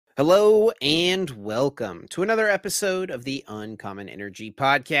Hello and welcome to another episode of the Uncommon Energy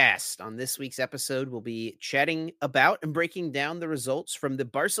Podcast. On this week's episode, we'll be chatting about and breaking down the results from the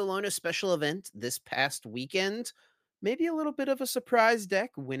Barcelona special event this past weekend. Maybe a little bit of a surprise deck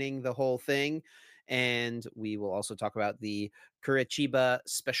winning the whole thing. And we will also talk about the Curitiba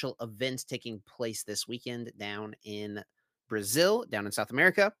special event taking place this weekend down in Brazil, down in South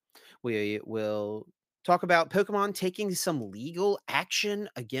America. We will talk about Pokemon taking some legal action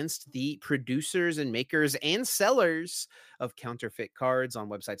against the producers and makers and sellers of counterfeit cards on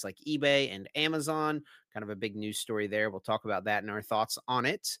websites like eBay and Amazon. Kind of a big news story there. We'll talk about that and our thoughts on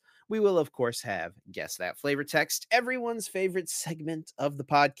it. We will, of course, have Guess That Flavor Text, everyone's favorite segment of the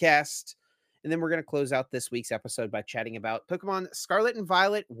podcast. And then we're going to close out this week's episode by chatting about Pokemon Scarlet and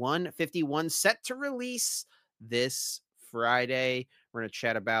Violet 151 set to release this Friday. We're going to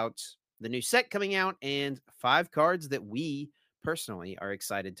chat about the new set coming out and 5 cards that we personally are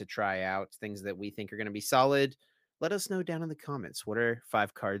excited to try out, things that we think are going to be solid. Let us know down in the comments. What are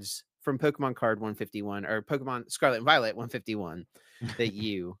 5 cards from Pokemon Card 151 or Pokemon Scarlet and Violet 151 that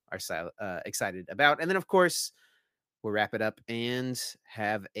you are excited about? And then, of course, we'll wrap it up and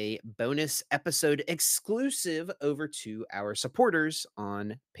have a bonus episode exclusive over to our supporters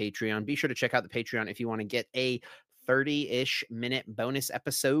on Patreon. Be sure to check out the Patreon if you want to get a 30-ish minute bonus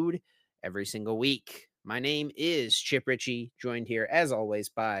episode every single week. My name is Chip Ritchie, joined here as always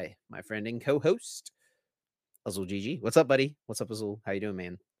by my friend and co-host Azul Gigi. What's up, buddy? What's up, Azul? How you doing,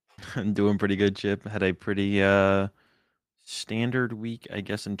 man? I'm doing pretty good, Chip. Had a pretty standard week, I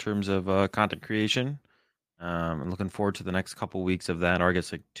guess, in terms of content creation. I'm looking forward to the next couple weeks of that, or I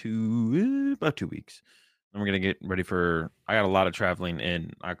guess like about 2 weeks. And we're gonna get ready for. I got a lot of traveling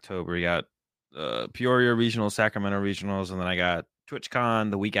in October. We got Peoria Regionals, Sacramento Regionals, and then I got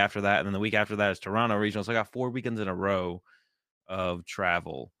TwitchCon the week after that, and then the week after that is Toronto Regionals. So I got 4 weekends in a row of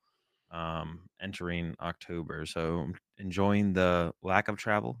travel entering October. So I'm enjoying the lack of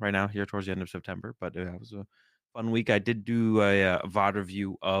travel right now here towards the end of September. But it was a fun week. I did do a VOD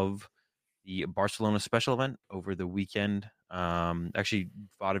review of the Barcelona special event over the weekend. Actually,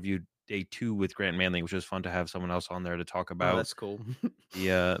 VOD review day 2 with Grant Manley, which was fun to have someone else on there to talk Oh, about that's cool.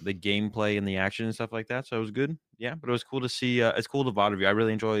 the gameplay and the action and stuff like that. So it was good. Yeah, but it was cool to see. It's cool to VOD review.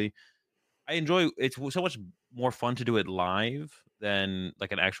 I enjoy it's so much more fun to do it live than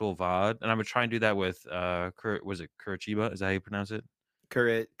like an actual VOD. And I'm gonna try and do that with was it Curitiba? Is that how you pronounce it?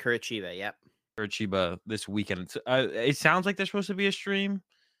 Curitiba, yep. Curitiba this weekend. It sounds like there's supposed to be a stream.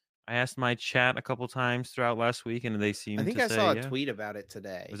 I asked my chat a couple times throughout last week, and they I seemed think to I saw say, a yeah. tweet about it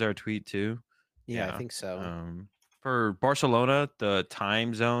today. Was there a tweet too? Yeah, I Yeah. think so. For Barcelona, the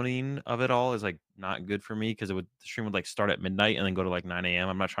time zoning of it all is like not good for me because the stream would like start at midnight and then go to like 9 a.m.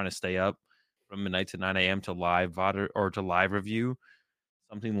 I'm not trying to stay up from midnight to 9 a.m. to live VOD or to live review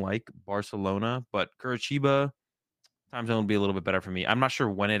something like Barcelona, but Curitiba time zone will be a little bit better for me. I'm not sure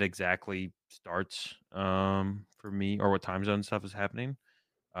when it exactly starts for me or what time zone stuff is happening.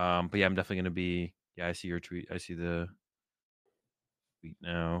 But yeah, I'm definitely gonna be. Yeah, I see your tweet. I see the tweet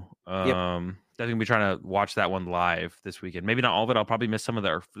now. Yep. Definitely gonna be trying to watch that one live this weekend. Maybe not all of it. I'll probably miss some of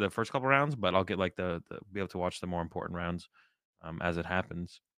the first couple rounds, but I'll get like the be able to watch the more important rounds as it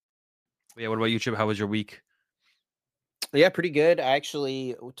happens. But yeah, what about you, Chip? How was your week? Yeah, pretty good. I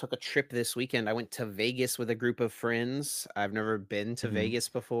actually took a trip this weekend. I went to Vegas with a group of friends. I've never been to Mhm. Vegas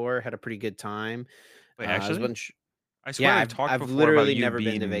before. Had a pretty good time. Wait, It was a actually, bunch. I Yeah, swear we've talked I've before about literally you never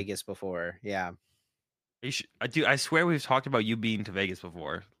been to being. Vegas before. Yeah. I do. I swear we've talked about you being to Vegas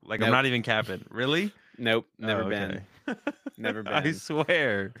before. Like I'm Nope. not even capping. Really? Nope. Oh, Never okay. been. Never I been.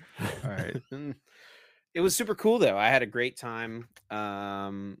 swear. All right. It was super cool though. I had a great time.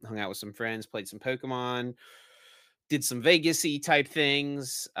 Hung out with some friends, played some Pokemon, did some Vegas-y type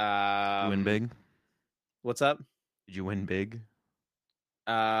things. You win big. What's up? Did you win big?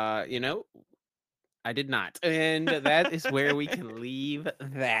 You know, I did not. And that is where we can leave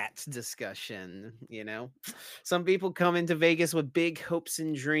that discussion. Some people come into Vegas with big hopes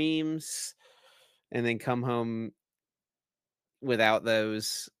and dreams and then come home without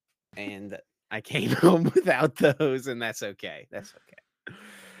those. And I came home without those, and that's okay. That's okay.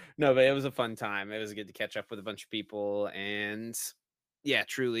 No, but it was a fun time. It was good to catch up with a bunch of people. And yeah,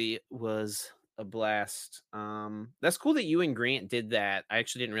 truly was a blast. That's cool that you and Grant did that. I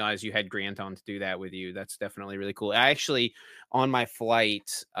actually didn't realize you had Grant on to do that with you. That's definitely really cool. I actually, on my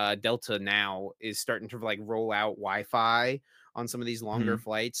flight, Delta now is starting to like roll out Wi-Fi on some of these longer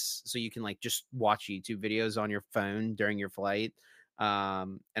flights, so you can like just watch YouTube videos on your phone during your flight.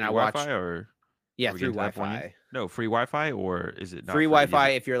 And I watched, Wi-Fi or Yeah, Are we through getting to that point yet? Wi-Fi. No, free Wi-Fi, or is it not Free free? Is Wi-Fi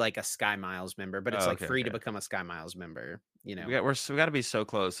it? if you're like a Sky Miles member, but it's Oh, like okay, free to okay. become a Sky Miles member, you know. We got to be so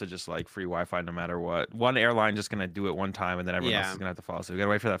close to just like free Wi-Fi no matter what. One airline just gonna do it one time, and then everyone else Yeah. is gonna have to follow. So we got to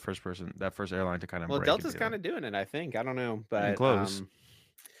wait for that first airline to kind of Well, break and Delta's be kind like, of doing it, I think. I don't know, getting but close.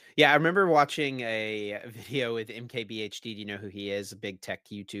 yeah, I remember watching a video with MKBHD. Do you know who he is? A big tech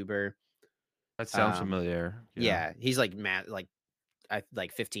YouTuber. That sounds familiar. Yeah, he's like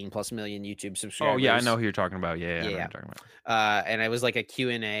like 15 plus million YouTube Oh yeah, I know subscribers. who you're talking about. Yeah, I know who Yeah. you're talking about. And it was like a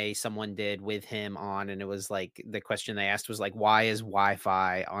Q&A someone did with him on, and it was like the question they asked was like, why is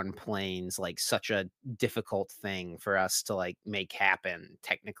Wi-Fi on planes like such a difficult thing for us to like make happen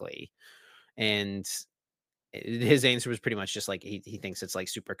technically? And his answer was pretty much just like he thinks it's like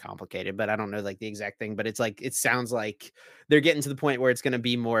super complicated, but I don't know like the exact thing, but it's like it sounds like they're getting to the point where it's going to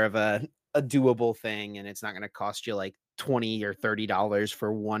be more of a doable thing, and it's not going to cost you like $20 or $30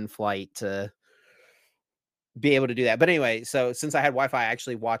 for one flight to be able to do that. But anyway, so since I had Wi-Fi, I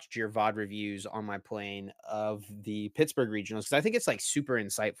actually watched your VOD reviews on my plane of the Pittsburgh regionals, because I think it's like super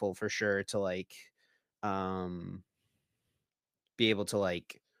insightful for sure to like be able to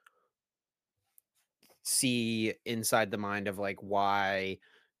like see inside the mind of like why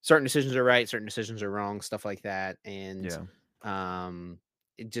certain decisions are right, certain decisions are wrong, stuff like that. And Yeah.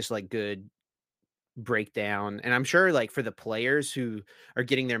 it just like good breakdown. And I'm sure like for the players who are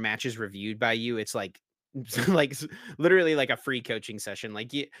getting their matches reviewed by you, it's like like literally like a free coaching session.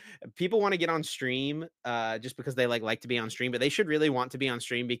 Like people want to get on stream just because they like to be on stream, but they should really want to be on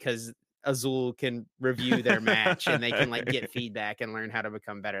stream because Azul can review their match and they can like get feedback and learn how to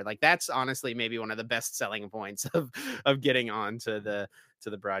become better. Like that's honestly maybe one of the best selling points of getting on to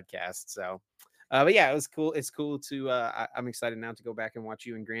the broadcast. So but yeah, it was cool. It's cool to I'm excited now to go back and watch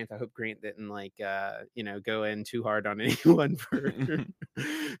you and Grant. I hope Grant didn't like go in too hard on anyone for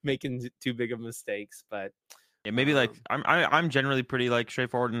making too big of mistakes. But Yeah, maybe like I'm generally pretty like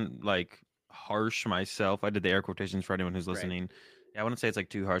straightforward and like harsh myself. I did the air quotations for anyone who's right. listening. Yeah, I wouldn't say it's like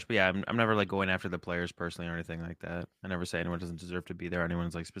too harsh, but yeah, I'm never like going after the players personally or anything like that. I never say anyone doesn't deserve to be there.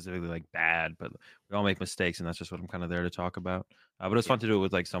 Anyone's like specifically like bad, but we all make mistakes, and that's just what I'm kind of there to talk about. But it's fun to do it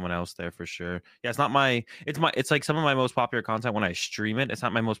with like someone else there for sure. Yeah, it's like some of my most popular content when I stream it. It's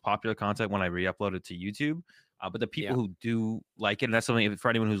not my most popular content when I re-upload it to YouTube. But the people who do like it, and that's something for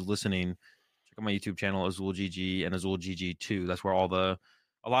anyone who's listening. Check out my YouTube channel, Azul GG and Azul GG2. That's where a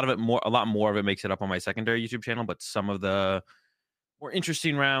lot more of it makes it up on my secondary YouTube channel, but some of the more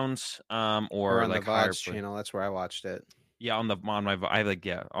interesting rounds, or on like the higher VODs channel, that's where I watched it. Yeah, on my I like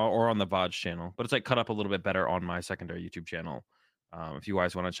or on the VODs channel, but it's like cut up a little bit better on my secondary YouTube channel. If you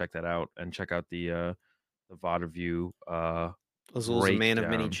guys want to check that out and check out the VOD review, Azul's a man of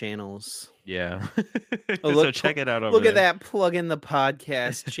many breakdown. channels. Yeah. Oh, So check it out over look there. at that, plug in the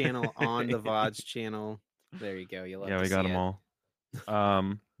podcast channel on the VODs channel. There you go. Yeah, we got them all.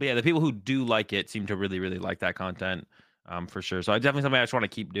 But yeah, the people who do like it seem to really, really like that content. For sure. So I definitely something I just want to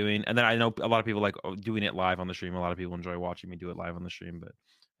keep doing. And then I know a lot of people like doing it live on the stream. A lot of people enjoy watching me do it live on the stream, but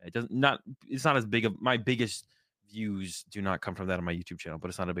it's not as big of my biggest views do not come from that on my YouTube channel, but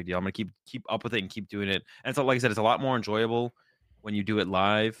it's not a big deal. I'm gonna keep up with it and keep doing it. And so like I said, it's a lot more enjoyable when you do it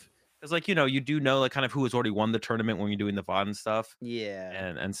live. Because like you do know like kind of who has already won the tournament when you're doing the VOD and stuff.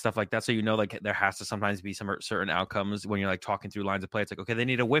 Yeah. And stuff like that. So like there has to sometimes be some certain outcomes when you're like talking through lines of play. It's like, okay, they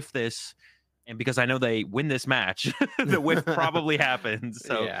need to whiff this. And because I know they win this match, the whiff probably happens.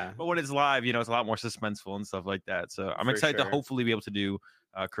 So, yeah. But when it's live, it's a lot more suspenseful and stuff like that. So I'm excited to hopefully be able to do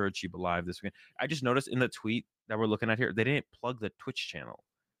Curitiba live this weekend. I just noticed in the tweet that we're looking at here, they didn't plug the Twitch channel.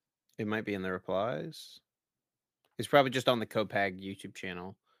 It might be in the replies. It's probably just on the Copag YouTube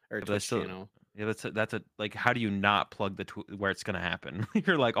channel or Twitch channel. Yeah, that's a like. How do you not plug where it's going to happen?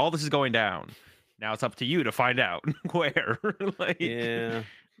 You're like, all this is going down. Now it's up to you to find out where. Yeah.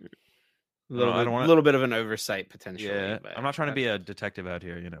 A little bit of an oversight potentially. Yeah, but I'm not trying to be a detective out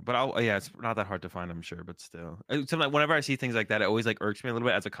here, But it's not that hard to find, I'm sure. But still, sometimes whenever I see things like that, it always like irks me a little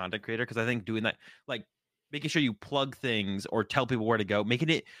bit as a content creator because I think doing that, like making sure you plug things or tell people where to go,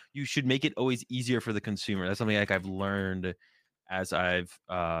 you should make it always easier for the consumer. That's something like I've learned as I've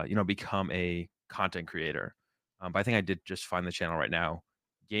become a content creator. But I think I did just find the channel right now,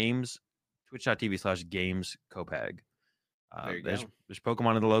 twitch.tv/games Copag. There's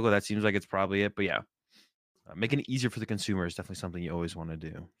Pokemon in the logo. That seems like it's probably it. But yeah, making it easier for the consumer is definitely something you always want to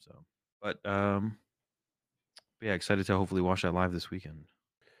do. So, but yeah, excited to hopefully watch that live this weekend.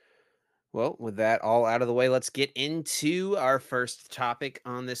 Well, with that all out of the way, let's get into our first topic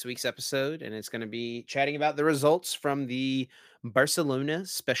on this week's episode. And it's going to be chatting about the results from the Barcelona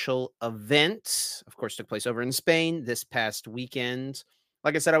special event. Of course, took place over in Spain this past weekend.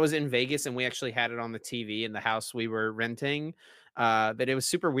 like I said, I was in Vegas and we actually had it on the TV in the house we were renting. But it was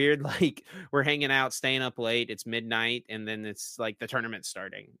super weird. Like we're hanging out, staying up late. It's midnight, and then it's like the tournament's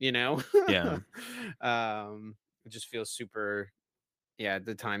starting. Yeah. It just feels super. Yeah,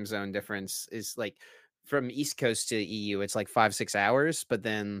 the time zone difference is like from East Coast to EU, it's like 5-6 hours, but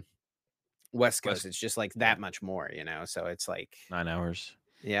then West Coast, West. it's just like Yeah. that much more. So it's like 9 hours.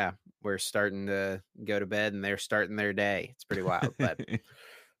 yeah, we're starting to go to bed and they're starting their day. It's pretty wild,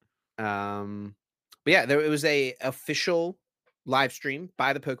 um, but yeah, it was a official live stream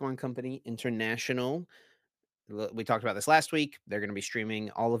by the Pokemon Company International. We talked about this last week. They're going to be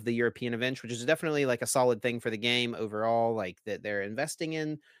streaming all of the European events, which is definitely like a solid thing for the game overall. Like that they're investing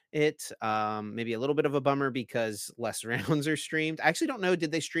in it. Maybe a little bit of a bummer because less rounds are streamed. I actually don't know. Did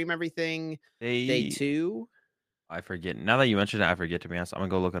they stream everything day They 2? I forget. Now that you mentioned it, I forget, to be honest. I'm gonna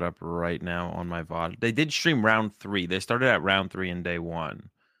go look it up right now on my VOD. They did stream round 3. They started at round 3 in day 1.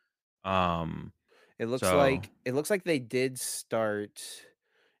 Um, It looks so like they did start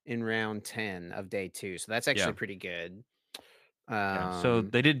in round 10 of day 2. So that's actually yeah, pretty good. yeah. So I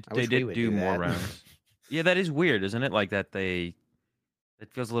they wish we did would do do more that. rounds. Yeah, that is weird, isn't it? Like that it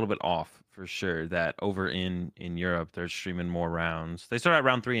feels a little bit off for sure. That over in Europe they're streaming more rounds. They start at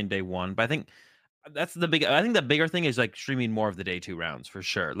round 3 in day 1, but I think I think the bigger thing is like streaming more of the day 2 rounds for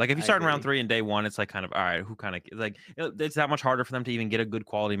sure. Like if you I start in round agree. 3 and day 1, it's like kind of all right, who kind of like it's that much harder for them to even get a good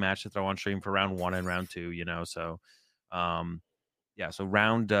quality match to throw on stream for round 1 and round 2, So um yeah, so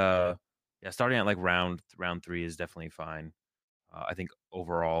starting at like round 3 is definitely fine. I think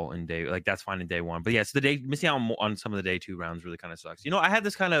overall in day like that's fine in day 1. But yeah, so the day missing out on some of the day 2 rounds really kind of sucks. I had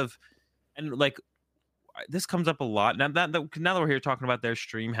this kind of and like this comes up a lot now that we're here talking about their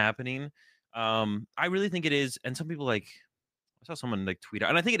stream happening. I really think it is, and some people like I saw someone like tweet out,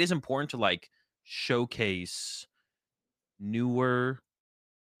 and I think it is important to like showcase newer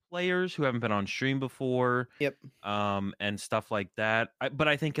players who haven't been on stream before, Yep. and stuff like that. But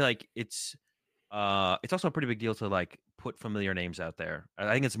I think like it's also a pretty big deal to like put familiar names out there.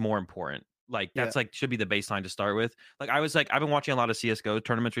 I think it's more important. Like Yeah. that's like should be the baseline to start with. Like I've been watching a lot of CS:GO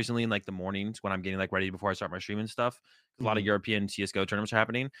tournaments recently in like the mornings when I'm getting like ready before I start my stream and stuff. A lot of Mhm. European CS:GO tournaments are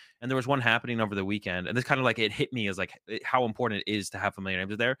happening, and there was one happening over the weekend, and this kind of like it hit me as like how important it is to have familiar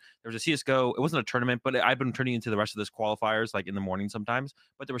names there. There was a CS:GO. It wasn't a tournament, but I've been turning into the rest of this qualifiers like in the morning sometimes.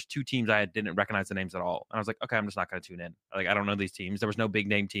 But there was 2 teams didn't recognize the names at all, and I was like, okay, I'm just not going to tune in. Like I don't know these teams. There was no big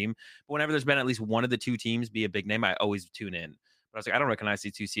name team. But whenever there's been at least one of the 2 teams be a big name, I always tune in. But I was like, I don't recognize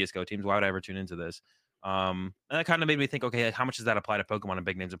these 2 CS:GO teams. Why would I ever tune into this? And that kind of made me think, okay, like, how much does that apply to Pokemon and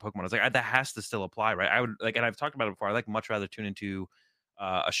big names of Pokemon? I was like, that has to still apply, right? I would like, and I've talked about it before. I like much rather tune into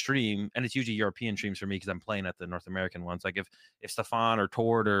a stream, and it's usually European streams for me because I'm playing at the North American ones. Like if Stefan or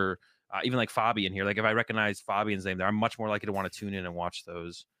Tord or even like Fabian here, like if I recognize Fabian's name there, I'm much more likely to want to tune in and watch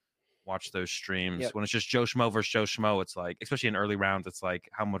those streams. Yep. When it's just Joe Schmo versus Joe Schmo, it's like, especially in early rounds, it's like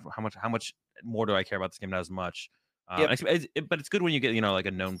how much more do I care about this game? Not as much. Yep. But it's good when you get like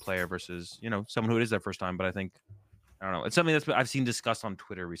a known player versus someone who it is their first time. But I think I don't know. It's something I've seen discussed on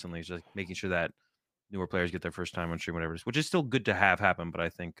Twitter recently. Is just making sure that newer players get their first time on stream, whatever, which is still good to have happen. But I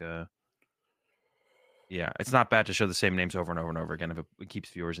think yeah, it's not bad to show the same names over and over and over again if it keeps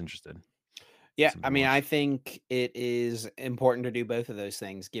viewers interested. Yeah, I Something to mean, watch. I think it is important to do both of those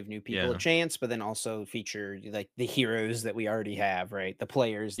things, give new people a Yeah, chance, but then also feature like the heroes that we already have, right? The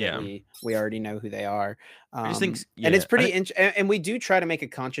players that yeah. we already know who they are. I just think And it's yeah, pretty and we do try to make a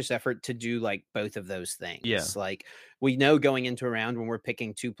conscious effort to do like both of those yeah, things. Like we know going into a round when we're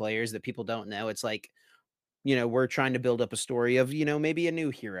picking 2 players that people don't know, it's like we're trying to build up a story of, maybe a new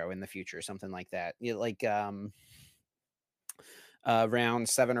hero in the future, something like that. Like round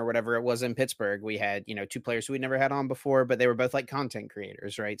 7 or whatever it was in Pittsburgh, we had 2 players who we'd never had on before, but they were both like content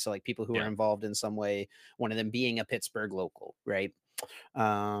creators, right? So like people who are yeah, involved in some way, one of them being a Pittsburgh local, right?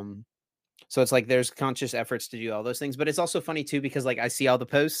 um so it's like there's conscious efforts to do all those things, but it's also funny too because like I see all the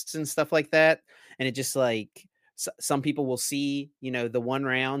posts and stuff like that, and it just like some people will see the one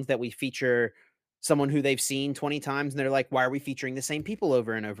round that we feature someone who they've seen 20 times and they're like, why are we featuring the same people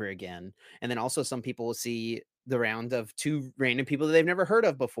over and over again? And then also some people will see the round of 2 random people that they've never heard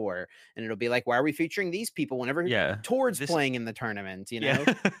of before, and it'll be like, why are we featuring these people whenever yeah. Tord's This playing in the tournament, yeah.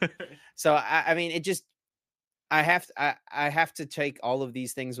 so I mean it just I have to take all of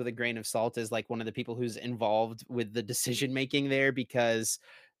these things with a grain of salt as like one of the people who's involved with the decision making there, because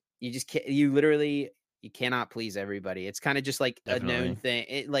you just can't, you cannot please everybody. It's kind of just like a known Definitely.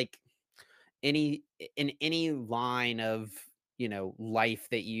 thing. Like any in any line of life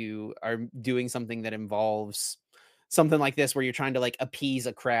that you are doing something that involves something like this where you're trying to like appease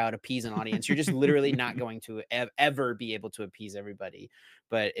a crowd, appease an audience. You're just literally not going to ever be able to appease everybody.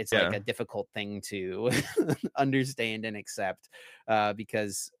 But it's like Yeah. a difficult thing to understand and accept,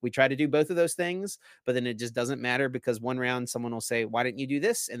 because we try to do both of those things, but then it just doesn't matter because one round someone will say, "Why didn't you do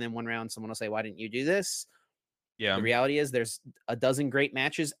this?" And then one round someone will say, "Why didn't you do this?" The Yeah. reality is there's a dozen great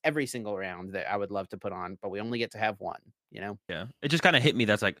matches every single round that I would love to put on, but we only get to have one, you know? Yeah. It just kind of hit me.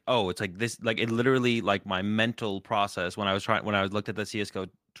 That's like, oh, it's like this, like it literally, like my mental process when I looked at the CSGO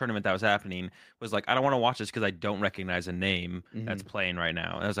tournament that was happening was like, I don't want to watch this because I don't recognize a name that's Mhm. playing right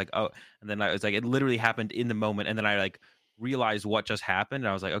now. And I was like, oh, and then I was like, it literally happened in the moment. And then I like realized what just happened. And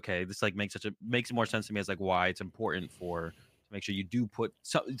I was like, okay, this like makes more sense to me as like why it's important to make sure you do put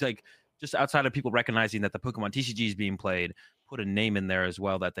so it's like just outside of people recognizing that the Pokemon TCG is being played, put a name in there as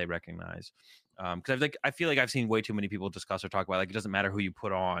well that they recognize. Because I feel like I've seen way too many people discuss or talk about like it doesn't matter who you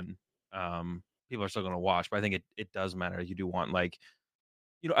put on, people are still going to watch. But I think it does matter. You do want like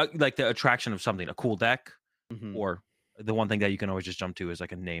like the attraction of something, a cool deck, Mhm. or the one thing that you can always just jump to is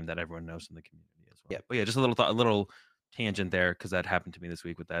like a name that everyone knows in the community as well. Yep. But yeah, just a little a little tangent there because that happened to me this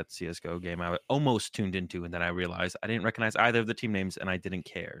week with that CS:GO game. I almost tuned into, and then I realized I didn't recognize either of the team names, and I didn't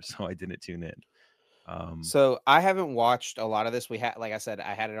care, so I didn't tune in. So I haven't watched a lot of this. We had, like I said,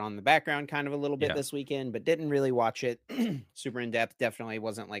 I had it on the background kind of a little bit Yeah, this weekend, but didn't really watch it super in depth. Definitely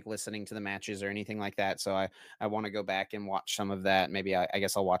wasn't like listening to the matches or anything like that. So I want to go back and watch some of that. Maybe I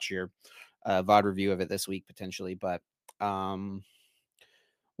guess I'll watch your VOD review of it this week potentially. But um,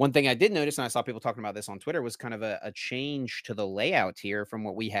 one thing I did notice, and I saw people talking about this on Twitter, was kind of a change to the layout here from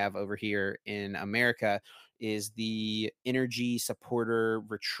what we have over here in America. Is the energy supporter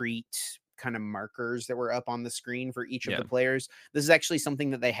retreat kind of markers that were up on the screen for each of yeah. the players. This is actually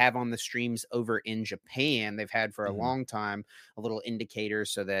something that they have on the streams over in Japan. They've had for a Mhm. long time, a little indicator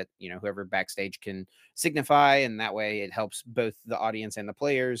so that, whoever backstage can signify, and that way it helps both the audience and the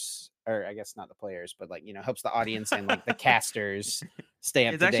players, or I guess not the players, but like, helps the audience and like the casters stay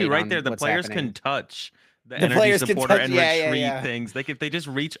up It's to actually date right on there. The what's players can happening. touch the The energy players can supporter touch, and yeah, yeah, retreat yeah. things. If they just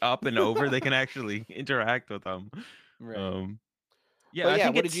reach up and over, they can actually interact with them. Right. Um, yeah, But I yeah,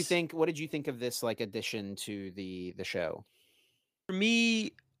 think what did you it's think? What did you think of this like addition to the show? for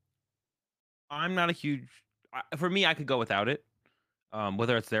me. I'm not a huge. For me, I could go without it.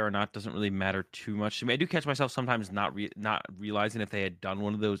 Whether it's there or not doesn't really matter too much to me. I do catch myself sometimes not realizing if they had done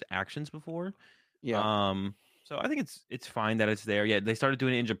one of those actions before. Yeah, Um, so I think it's fine that it's there. Yeah, they started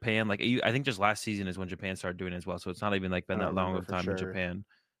doing it in Japan. Like I think just last season is when Japan started doing it as well. So it's not even like I been don't that long remember of for time in sure. Japan.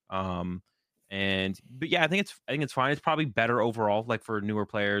 Um, but yeah, I think it's fine. It's probably better overall, like for newer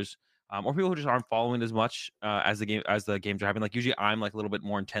players. Or people who just aren't following as much as the games are happening. Like usually, I'm like a little bit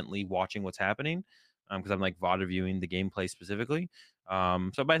more intently watching what's happening, because I'm like VOD reviewing the gameplay specifically.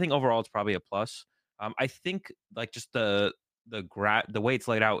 But I think overall it's probably a plus. I think like just the way it's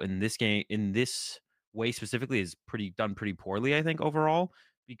laid out in this game in this way specifically is pretty poorly. I think overall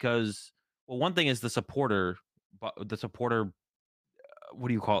because well, one thing is the supporter. What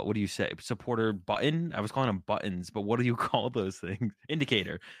do you call it? What do you say? Supporter button? I was calling them buttons, but what do you call those things?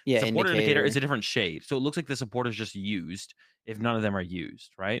 Indicator. The Yeah, supporter indicator is indicator. a different shade, so it looks like the supporter is just used if none of them are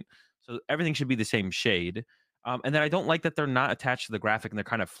used, right? So everything should be the same shade. And then I don't like that they're not attached to the graphic and they're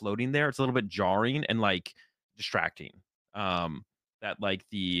kind of floating there. It's a little bit jarring and like distracting. That like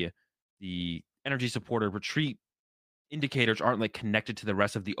the energy supporter retreat indicators aren't like connected to the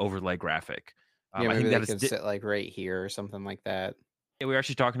rest of the overlay graphic. Yeah, I maybe think they that is could sit like right here or something like that. yeah, we were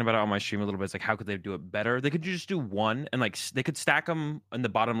actually talking about it on my stream a little bit. It's like, how could they do it better? They could just do one and like they could stack them in the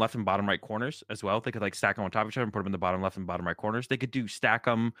bottom left and bottom right corners as well. They could like stack them on top of each other and put them in the bottom left and bottom right corners. They could do stack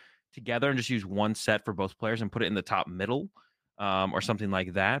them together and just use one set for both players and put it in the top middle, or something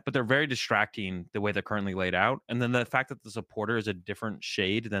like that. But they're very distracting the way they're currently laid out. And then the fact that the supporter is a different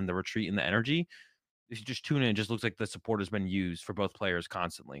shade than the retreat and the energy, if you just tune in, it just looks like the support has been used for both players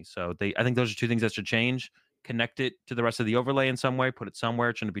constantly. So I think those are two things that should change. Connect it to the rest of the overlay in some way, put it somewhere.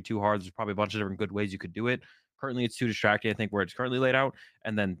 It shouldn't be too hard. There's probably a bunch of different good ways you could do it. Currently, it's too distracting, I think, where it's currently laid out.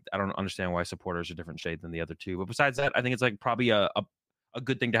 And then I don't understand why supporters are different shade than the other two. But besides that, I think it's like probably a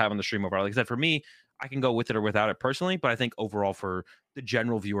good thing to have on the stream overall. Like I said, for me, I can go with it or without it personally, but I think overall for the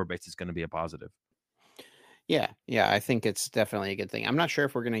general viewer base, it's going to be a positive. Yeah, yeah, I think it's definitely a good thing. I'm not sure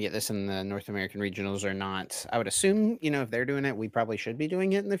if we're gonna get this in the North American regionals or not. I would assume, if they're doing it, we probably should be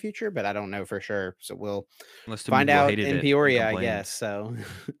doing it in the future, but I don't know for sure. So we'll Unless too many find people out hated in it and Peoria, I complained. guess. So,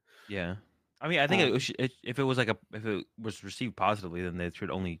 Yeah. I mean, I think um, if it was like if it was received positively, then they should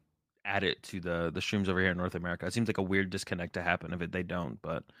only add it to the streams over here in North America. It seems like a weird disconnect to happen if they don't.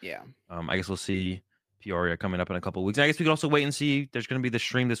 But yeah, I guess we'll see Peoria coming up in a couple of weeks. I guess we could also wait and see. There's going to be the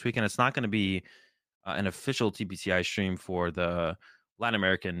stream this weekend. It's not going to be an official TPCI stream for the Latin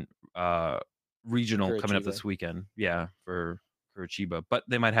American regional coming up Curitiba. this weekend. Yeah, for Chiba, but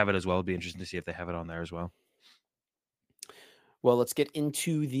they might have it as well. It'd be interesting to see if they have it on there as well. Well, let's get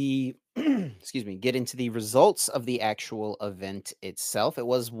into the excuse me, get into the results of the actual event itself. It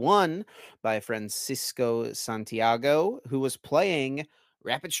was won by Francisco Santiago, who was playing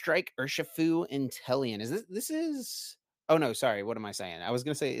Rapid Strike Urshifu Intellion. Is this is oh no, sorry, what am I saying? I was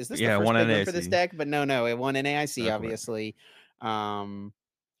gonna say, is this the Yeah, first one big win for this NAIC. deck? But no, it won NAIC, Correct. obviously. Um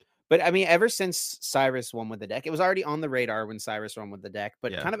but I mean, ever since Cyrus won with the deck, it was already on the radar when Cyrus won with the deck,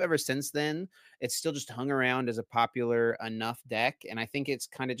 but Yeah. kind of ever since then, it's still just hung around as a popular enough deck. And I think it's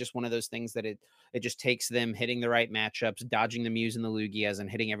kind of just one of those things that it just takes them hitting the right matchups, dodging the Muse and the Lugias, and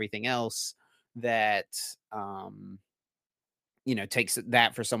hitting everything else that takes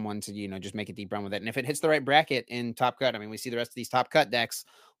that for someone to, just make a deep run with it. And if it hits the right bracket in Top Cut, I mean, we see the rest of these Top Cut decks,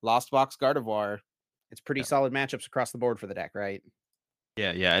 Lost Box, Gardevoir, it's pretty Yeah. solid matchups across the board for the deck, right?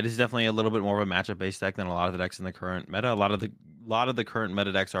 Yeah, it is definitely a little bit more of a matchup based deck than a lot of the decks in the current meta. A lot of the current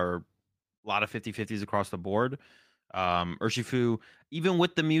meta decks are a lot of 50-50s across the board. Urshifu, even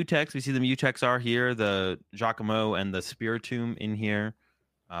with the Mutex, we see the Mutex are here, the Giacomo and the Spiritomb in here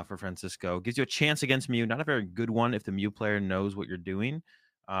for Francisco. Gives you a chance against Mew, not a very good one if the Mew player knows what you're doing.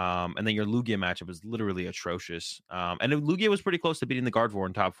 And then your Lugia matchup is literally atrocious. And Lugia was pretty close to beating the Gardevoir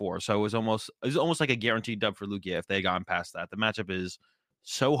in top 4, so it was almost like a guaranteed dub for Lugia if they had gone past that. The matchup is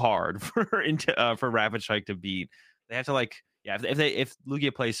so hard for Rapid Strike to beat. They have to if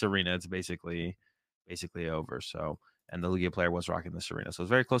Lugia plays Serena, it's basically over. So and the Lugia player was rocking the Serena, so it's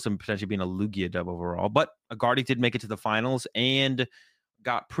very close to potentially being a Lugia dub overall. But Agardi did make it to the finals and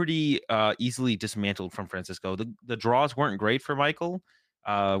got pretty easily dismantled from Francisco. The draws weren't great for Michael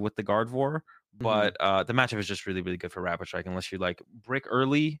with the Gardevoir, Mhm. but the matchup is just really, really good for Rapid Strike unless you like brick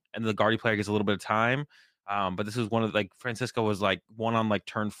early and the Guardi player gets a little bit of time. But this was one of Francisco was like one on like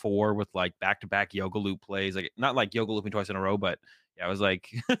turn 4 with like back-to-back yoga loop plays, like not like yoga looping twice in a row, but yeah, it was like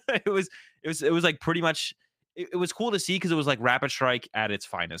it was like pretty much it was cool to see because it was like Rapid Strike at its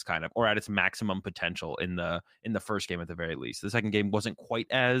finest, kind of, or at its maximum potential in the first game at the very least. The second game wasn't quite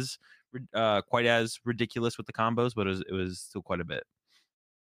as ridiculous with the combos, but it was still quite a bit.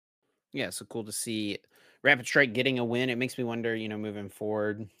 Yeah, so cool to see Rapid Strike getting a win. It makes me wonder, moving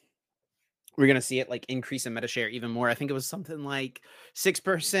forward, we're gonna see it like increase in meta share even more. I think it was something like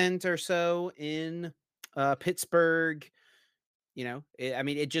 6% or so in Pittsburgh. I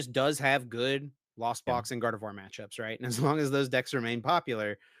mean, it just does have good Lost Yeah. Box and Gardevoir matchups, right? And as long as those decks remain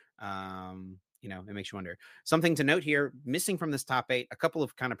popular, it makes you wonder. Something to note here, missing from this top 8, a couple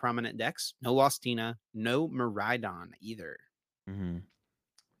of kind of prominent decks. No Lost Tina, no Miraidon either. hmm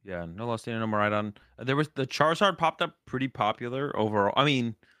Yeah, no Lost no Maridon. There was the Charizard popped up pretty popular overall. I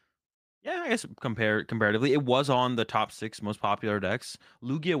mean, yeah, I guess comparatively, it was on the top 6 most popular decks.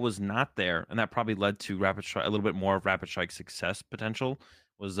 Lugia was not there, and that probably led to Rapid Strike a little bit more of Rapid Strike success potential.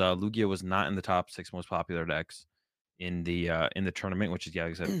 Was Lugia was not in the top 6 most popular decks in the tournament, which is like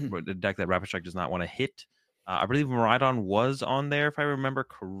I said, the deck that Rapid Strike does not want to hit. I believe Maridon was on there if I remember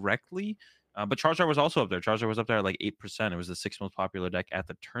correctly. But Charizard was also up there. Charizard was up there at like 8%. It was the 6th most popular deck at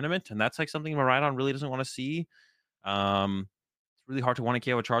the tournament, and that's like something Maridon really doesn't want to see. It's really hard to want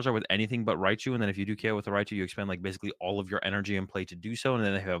to KO a Charizard with anything but Raichu, and then if you do KO with a Raichu, you expend like basically all of your energy and play to do so, and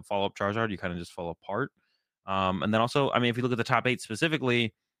then if you have follow up Charizard, you kind of just fall apart. And then also, I mean, if you look at the top 8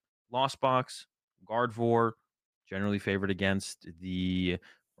 specifically, Lost Box, Gardevoir, generally favored against the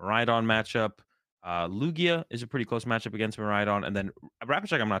Miraidon matchup. Lugia is a pretty close matchup against Miraidon, and then Rapid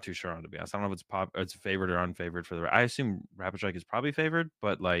Strike. I'm not too sure on, to be honest. I don't know if it's favored or unfavored for the. I assume Rapid Strike is probably favored,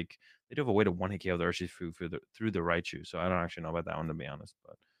 but like they do have a way to one hit KO the Urshifu through the Raichu, so I don't actually know about that one, to be honest.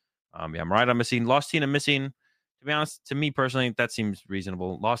 But yeah, Miraidon missing, Lost Tina missing. To be honest, to me personally, that seems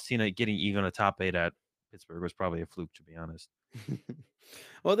reasonable. Lost Tina getting even a top 8 at Pittsburgh was probably a fluke, to be honest.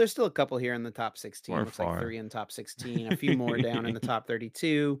 Well, there's still a couple here in the top 16. Or Looks like far. 3 in top 16, a few more down in the top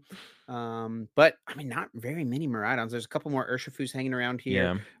 32. But I mean, not very many Miraidons. There's a couple more Urshifus hanging around here.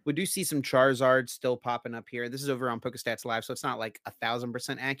 Yeah. We do see some Charizards still popping up here. This is over on Pokestats Live, so it's not like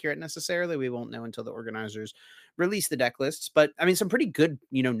 1,000% accurate necessarily. We won't know until the organizers release the deck lists. But I mean, some pretty good,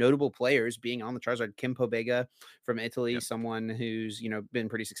 notable players being on the Charizard. Kim Pobega from Italy, Yep. someone who's, been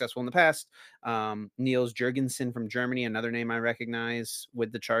pretty successful in the past. Niels Jurgensen from Germany, another name I recognize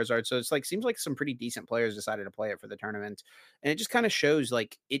with the Charizard. So it's like seems like some pretty decent players decided to play it for the tournament, and it just kind of shows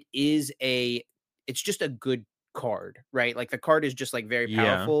like it's just a good card, right? Like the card is just like very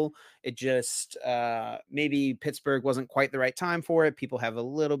Yeah. powerful. It just maybe Pittsburgh wasn't quite the right time for it. People have a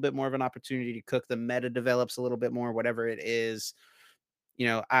little bit more of an opportunity to cook. The meta develops a little bit more, whatever it is.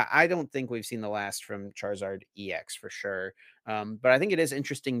 I don't think we've seen the last from Charizard EX for sure. But I think it is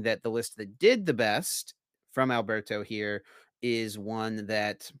interesting that the list that did the best from Alberto here is one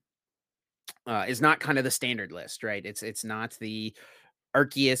that is not kind of the standard list, right? It's not the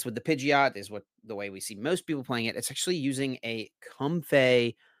Arceus with the Pidgeot is what the way we see most people playing it. It's actually using a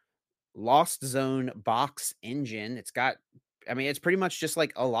Comfey Lost Zone box engine. It's pretty much just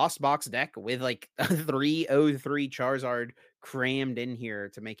like a Lost Box deck with like a 303 Charizard crammed in here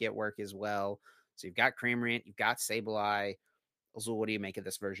to make it work as well. So you've got Cramorant, you've got Sableye. Also, what do you make of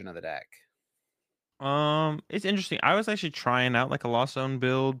this version of the deck? It's interesting. I was actually trying out like a Lost Zone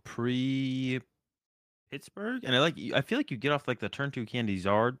build pre Pittsburgh, and I feel like you get off like the turn two Candy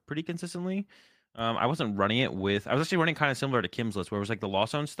Zard pretty consistently. I wasn't running it with. I was actually running kind of similar to Kim's list, where it was like the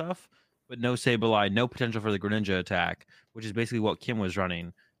Lost Zone stuff, but no Sableye, no potential for the Greninja attack, which is basically what Kim was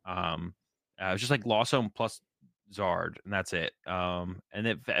running. It was just like Lost Zone plus Zard, and that's it. And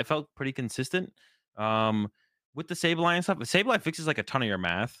it felt pretty consistent. With the Sableye and stuff, the Sableye fixes like a ton of your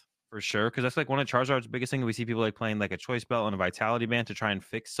math for sure, because that's like one of Charizard's biggest thing. We see people like playing like a Choice Belt and a Vitality Band to try and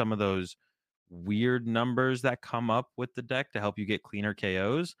fix some of those weird numbers that come up with the deck to help you get cleaner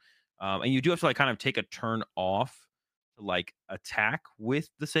KOs. And you do have to like kind of take a turn off to like attack with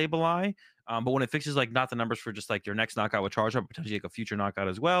the Sableye. But when it fixes like not the numbers for just like your next knockout with Charizard, potentially like a future knockout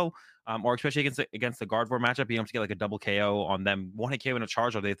as well, or especially against the Gardevoir matchup, being able to get like a double KO on them, one hit KO in a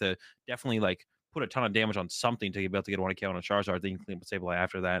Charizard, they have to definitely like put a ton of damage on something to be able to get one hit KO on a Charizard. Then you can clean up a Sableye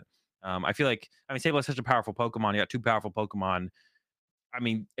after that. I feel like Sableye is such a powerful Pokemon. You got two powerful Pokemon.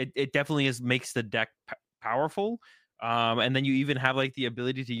 It definitely makes the deck powerful. And then you even have like the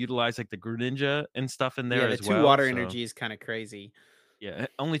ability to utilize like the Greninja and stuff in there Yeah, the as two well. water So energy is kind of crazy. yeah,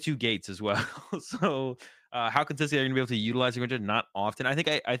 only two gates as well. So how consistently are you gonna be able to utilize the Greninja? Not often. I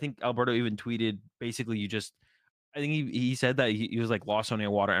think Alberto even tweeted basically I think he said that he was like lost on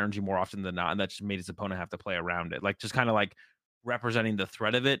a water energy more often than not, and that just made his opponent have to play around it. Like just kind of like representing the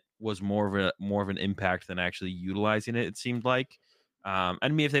threat of it was more of an impact than actually utilizing it. It seemed like. I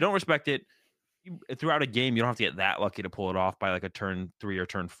mean, if they don't respect it throughout a game, you don't have to get that lucky to pull it off by like a turn 3 or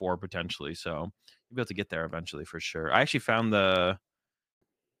turn 4 potentially. So you'll be able to get there eventually for sure. I actually found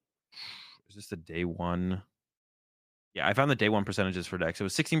is this the day one? Yeah, I found the day one percentages for decks. It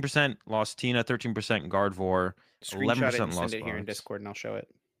was 16% Lost Tina, 13% Gardevoir, Screenshot it 11% and send Lost it here in Box. Discord, and I'll show it.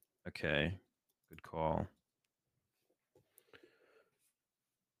 Okay, good call.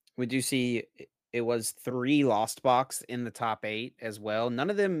 We do see it was 3 Lost Box in the top 8 as well. None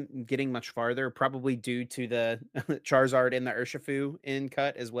of them getting much farther, probably due to the Charizard and the Urshifu in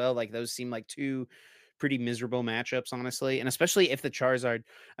cut as well. Like those seem like two pretty miserable matchups, honestly. And especially if the Charizard,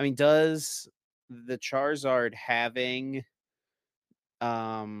 does the Charizard having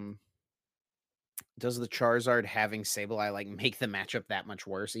does the Charizard having Sableye like make the matchup that much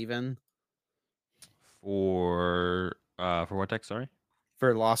worse even? For what deck, sorry?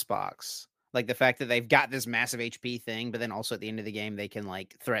 For Lost Box. Like the fact that they've got this massive HP thing, but then also at the end of the game they can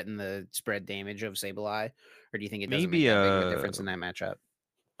like threaten the spread damage of Sableye. Or do you think it doesn't make Maybe that big of a difference in that matchup?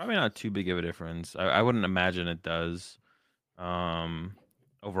 probably not too big of a difference. I wouldn't imagine it does. Overall,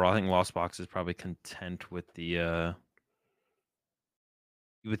 I think Lost Box is probably content with the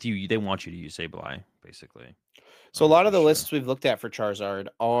with you. They want you to use Sableye, basically. So a lot of For the sure. lists we've looked at for Charizard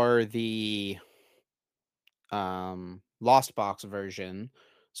are the Lost Box version.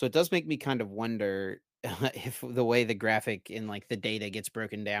 So it does make me kind of wonder if the way the graphic in like the data gets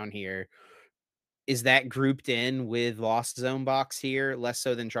broken down here, is that grouped in with Lost Zone Box here, less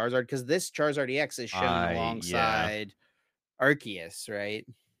so than Charizard? Because this Charizard EX is shown Yeah. alongside Arceus, right?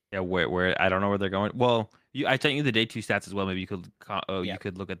 Yeah, where I don't know where they're going. Well, I sent you the day 2 stats as well. Maybe you Yeah.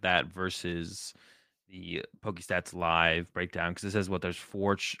 could look at that versus the PokeStats live breakdown, because it says what there's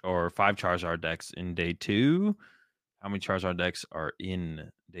 4 or 5 Charizard decks in day 2. How many Charizard decks are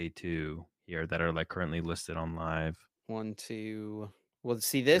in day 2 here that are like currently listed on live? 1, 2. Well,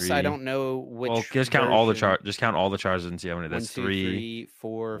 see this, I 3. don't know Well, which just count all the version. just count all the Charizards and see how many. 1, That's 2, 3, 3,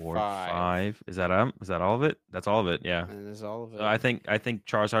 4, 4, 5. 5. Is that Is that all of it? That's all of it. Yeah. And there's all of So it. I think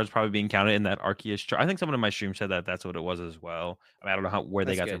Charizard's probably being counted in that Arceus. I think someone in my stream said that that's what it was as well. I mean, I don't know where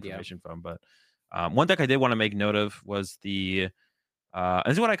they That's got the good, yeah. information from, but one deck I did want to make note of was this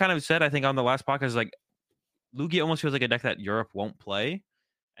is what I kind of said, I think, on the last podcast, is like Lugia almost feels like a deck that Europe won't play.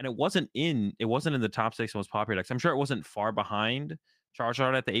 And it wasn't in the top 6 most popular decks. I'm sure it wasn't far behind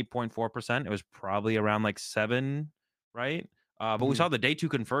Charizard at the 8.4%. It was probably around like 7, right? But we saw the day 2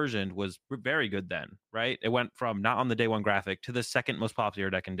 conversion was very good then, right? It went from not on the day 1 graphic to the second most popular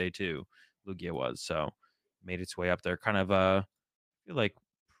deck in day 2. Lugia was, so made its way up there. Kind of I feel like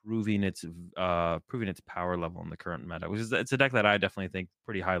proving its power level in the current meta, which is it's a deck that I definitely think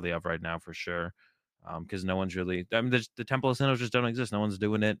pretty highly of right now for sure. Because no one's really, I mean, the Temple of Sinnoh just don't exist. No one's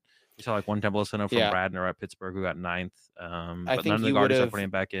doing it. We saw like one Temple of Sinnoh from Yeah, Radner at Pittsburgh who got ninth, I but none think of the you would Guardians are have. putting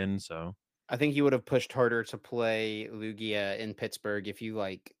it back in. So I think you would have pushed harder to play Lugia in Pittsburgh if you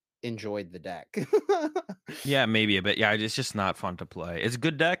like enjoyed the deck. yeah, maybe a bit. Yeah, it's just not fun to play. It's a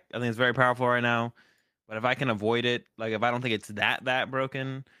good deck. I think it's very powerful right now. But if I can avoid it, like if I don't think it's that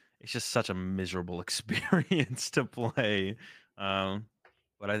broken, it's just such a miserable experience to play. Um,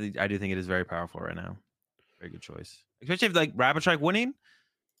 but I do think it is very powerful right now. Very good choice, especially if like Rapid Strike winning.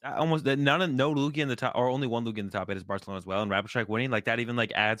 Almost no Lugia in the top, or only one Lugia in the top eight is Barcelona as well, and Rapid Strike winning like that even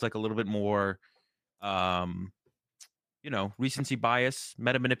like adds like a little bit more, um, recency bias,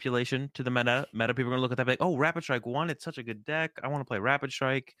 meta manipulation to the meta. People are gonna look at that like, oh, Rapid Strike won. It's such a good deck. I want to play Rapid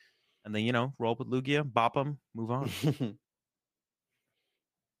Strike, and then roll up with Lugia, bop them, move on.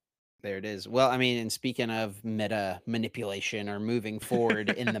 There it is. Well, I mean, and speaking of meta manipulation or moving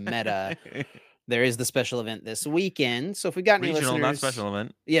forward in the meta, there is the special event this weekend. So if we got any Regional, not listeners, special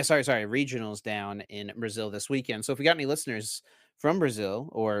event. yeah, sorry, regionals down in Brazil this weekend. So if we got any listeners from Brazil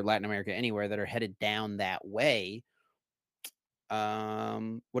or Latin America, anywhere that are headed down that way,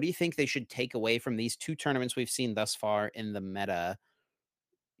 what do you think they should take away from these two tournaments we've seen thus far in the meta?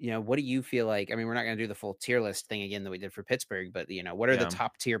 What do you feel like? I mean, we're not going to do the full tier list thing again that we did for Pittsburgh, but what are the Yeah.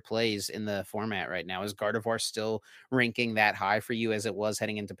 top tier plays in the format right now? Is Gardevoir still ranking that high for you as it was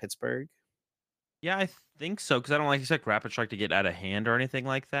heading into Pittsburgh? Yeah, I think so because I don't expect Rapid Strike to get out of hand or anything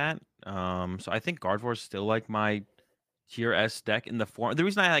like that. So I think Gardevoir is still like my tier S deck in the form. The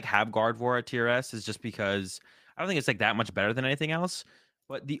reason I like have Gardevoir at tier S is just because I don't think it's like that much better than anything else.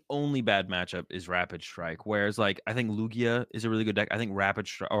 But the only bad matchup is Rapid Strike. Whereas like I think Lugia is a really good deck. I think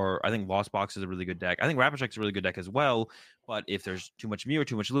I think Lost Box is a really good deck. I think Rapid Strike is a really good deck as well. But if there's too much Mew or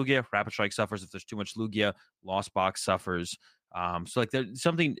too much Lugia, Rapid Strike suffers. If there's too much Lugia, Lost Box suffers. So like there's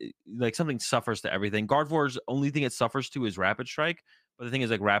something suffers to everything. Gardevoir's only thing it suffers to is Rapid Strike. But the thing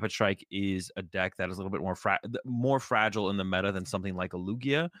is, like Rapid Strike is a deck that is a little bit more fragile in the meta than something like a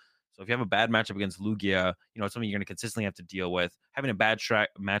Lugia. So if you have a bad matchup against Lugia, it's something you're going to consistently have to deal with. Having a bad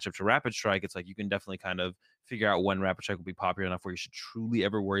matchup to Rapid Strike, it's like you can definitely kind of figure out when Rapid Strike will be popular enough where you should truly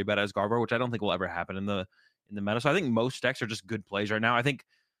ever worry about it as Gardevoir, which I don't think will ever happen in the meta. So I think most decks are just good plays right now. I think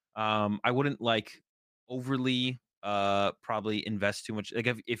I wouldn't like overly probably invest too much. Like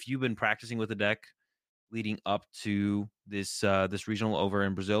if you've been practicing with the deck leading up to this regional over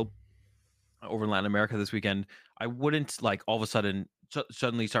in Brazil, over in Latin America this weekend, I wouldn't like all of a sudden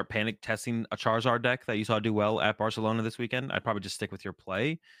suddenly start panic testing a Charizard deck that you saw do well at Barcelona this weekend. I'd probably just stick with your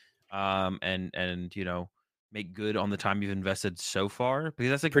play, and make good on the time you've invested so far because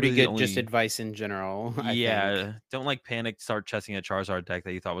that's like Pretty really the good, just only. advice in general, I think. Yeah, don't like panic. Start testing a Charizard deck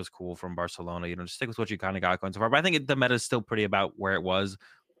that you thought was cool from Barcelona. Just stick with what you kind of got going so far. But I think the meta is still pretty about where it was.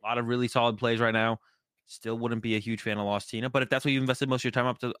 A lot of really solid plays right now. Still wouldn't be a huge fan of Lost Tina, but if that's what you invested most of your time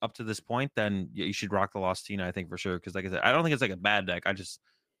up to this point, then you should rock the Lost Tina. I think for sure because, like I said, I don't think it's like a bad deck.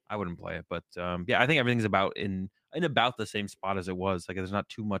 I wouldn't play it, but yeah, I think everything's about in about the same spot as it was. Like there's not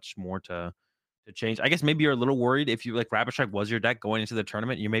too much more to change. I guess maybe you're a little worried if you like Rapid Strike was your deck going into the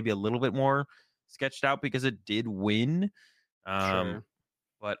tournament. You're maybe a little bit more sketched out because it did win. Um, Sure.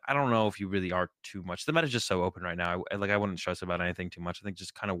 but I don't know if you really are too much. The meta is just so open right now. I wouldn't stress about anything too much. I think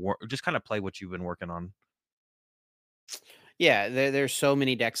just kind of play what you've been working on. Yeah, there's so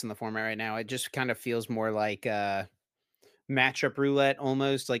many decks in the format right now. It just kind of feels more like matchup roulette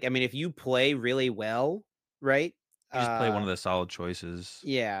almost. Like, I mean, if you play really well, right? You just play one Uh of the solid choices.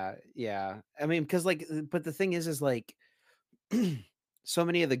 yeah, yeah. I mean, because like, but the thing is like so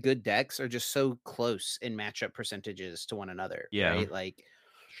many of the good decks are just so close in matchup percentages to one another, Yeah, right? Like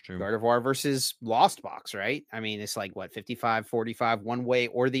it's true. Gardevoir versus Lost Box, right? I mean, it's like what 55-45 one way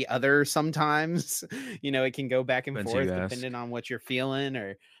or the other sometimes. It can go back and Depends who you forth ask. depending on what you're feeling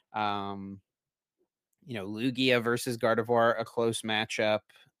or Lugia versus Gardevoir, a close matchup.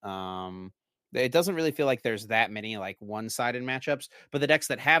 It doesn't really feel like there's that many like one-sided matchups, but the decks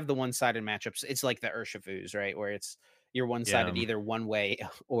that have the one-sided matchups, it's like the Urshifus, right? Where you're one-sided Yeah, either one way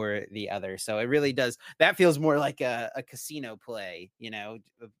or the other. So it really does. That feels more like a casino play,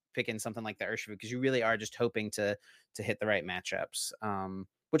 picking something like the Urshifu because you really are just hoping to hit the right matchups.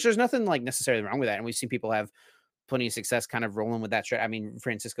 Which there's nothing like necessarily wrong with that, and we've seen people have plenty of success kind of rolling with that strat. I mean,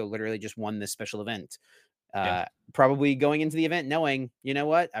 Francisco literally just won this special event. yeah. Probably going into the event knowing, you know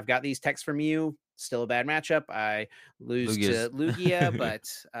what, I've got these texts from you. Still a bad matchup. I lose Lugia's to Lugia,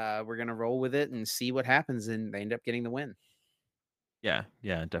 but we're gonna roll with it and see what happens. And they end up getting the win. Yeah,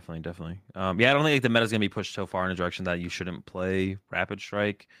 yeah, definitely. Yeah, I don't think like the meta's gonna be pushed so far in a direction that you shouldn't play Rapid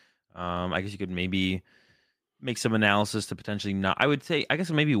Strike. I guess you could maybe make some analysis to potentially not. I would say, I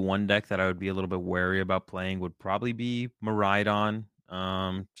guess maybe one deck that I would be a little bit wary about playing would probably be Miraidon.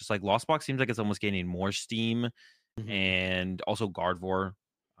 Just like Lost Box seems like it's almost gaining more steam, Mhm. and also Gardevoir,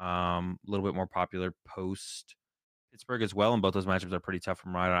 a little bit more popular post Pittsburgh as well, and both those matchups are pretty tough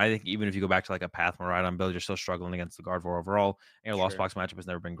from Miraidon. I think even if you go back to like a Path Miraidon build, you're still struggling against the Gardevoir overall. And your Lost Sure. Box matchup has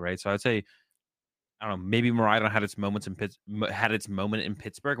never been great. So I'd say, I don't know, maybe Miraidon had its moments in had its moment in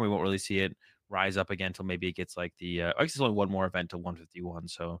Pittsburgh, and we won't really see it rise up again until maybe it gets like the. I guess there's only one more event to 151,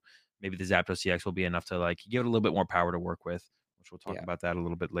 so maybe the Zapdos CX will be enough to like give it a little bit more power to work with, which we'll talk Yeah. about that a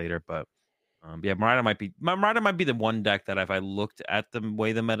little bit later. But yeah, Miraidon might be the one deck that if I looked at the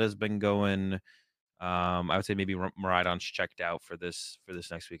way the meta has been going, I would say maybe Miraidon's checked out for this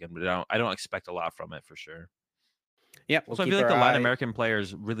next weekend, but I don't expect a lot from it for sure. Yeah, we'll Also, I feel keep like our the Latin eye. American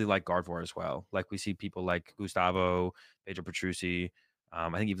players really like Gardevoir as well. Like we see people like Gustavo, Pedro Petrucci, I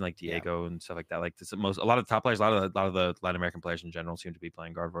think even like Yeah. Diego and stuff like that. Like this, a lot of the top players, a lot of the Latin American players in general seem to be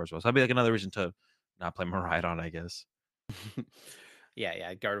playing Gardevoir as well. So that'd be like another reason to not play Miraidon, I guess.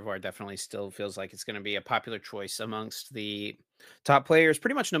 Yeah, Gardevoir definitely still feels like it's going to be a popular choice amongst the top players,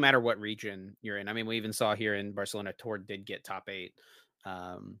 pretty much no matter what region you're in. I mean, we even saw here in Barcelona, Tord did get top 8.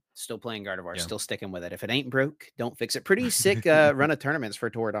 Still playing Gardevoir, Yeah, still sticking with it. If it ain't broke, don't fix it. Pretty sick run of tournaments for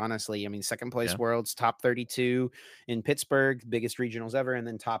Tord, honestly. I mean, second place yeah. worlds, top 32 in Pittsburgh, biggest regionals ever, and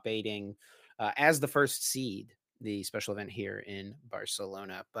then top 8ing as the first seed, the special event here in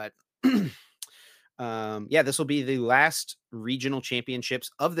Barcelona. But yeah, this will be the last regional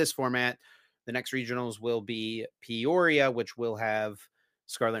championships of this format. The next regionals will be Peoria, which will have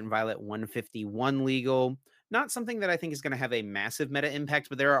Scarlet and Violet 151 legal. Not something that I think is going to have a massive meta impact,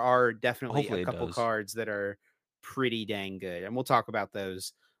 but there are definitely a Hopefully it couple does. cards that are pretty dang good, and we'll talk about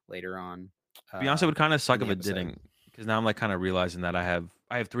those later on To be honest, it would kind of in suck if the it episode. didn't, because now I'm like kind of realizing that I have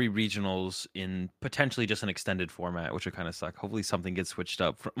 3 regionals in potentially just an extended format, which would kind of suck. Hopefully something gets switched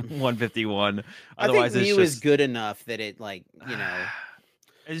up from 151. I think Otherwise, it's Mew is just good enough that it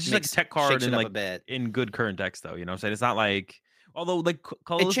it's just like a makes tech card shakes and it up a like bit. in good current decks, though. You know what I'm saying? It's not like, although like It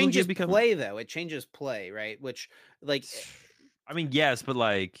colorless Lugia changes become. play though. It changes play, right? Which like I mean, yes, but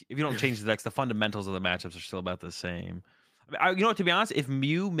like if you don't change the decks, the fundamentals of the matchups are still about the same. I mean, you know what? To be honest, if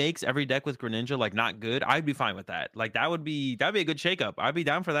Mew makes every deck with Greninja like not good, I'd be fine with that. Like that'd be a good shakeup. I'd be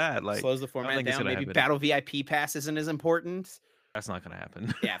down for that. Like slows the I don't format think it's down. gonna Maybe happen. battle VIP pass isn't as important. That's not gonna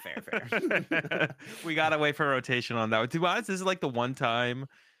happen. Yeah, fair. We gotta wait for rotation on that. To be honest, this is like the one time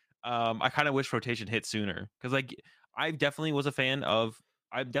I kind of wish rotation hit sooner because like I definitely was a fan of.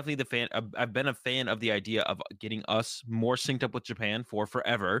 I'm definitely the fan. I've been a fan of the idea of getting us more synced up with Japan for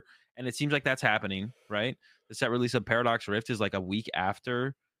forever, and it seems like that's happening. Right, the set release of Paradox Rift is like a week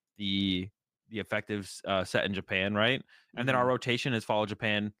after the the effective set in Japan, right? And then our Mhm. rotation has followed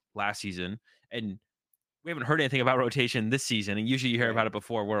Japan last season, and we haven't heard anything about rotation this season, and usually you hear Right. about it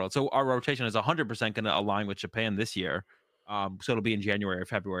before World. So our rotation is 100% going to align with Japan this year. So it'll be in January or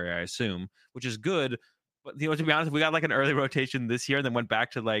February, I assume, which is good. But to be honest, if we got like an early rotation this year and then went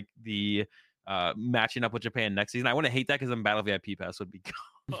back to like the matching up with Japan next season, I wouldn't hate that because then Battle VIP Pass would be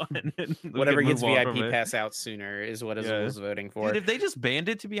gone and we could Whatever gets move on from VIP it. pass out sooner is what Azul Yeah, is voting dude, for. if they just banned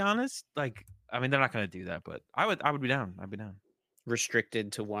it, to be honest, like I mean, they're not going to do that, but I would be down. I'd be down.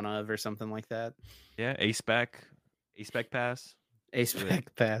 Restricted to one of or something like that. Yeah, Ace spec pass. A Do it.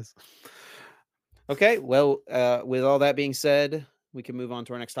 spec pass. Okay, well, with all that being said, we can move on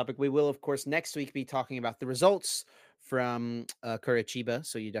to our next topic. We will, of course, next week be talking about the results from Curitiba.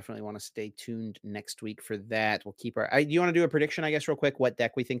 So you definitely want to stay tuned next week for that. We'll keep our. Do you want to do a prediction? I guess real quick, what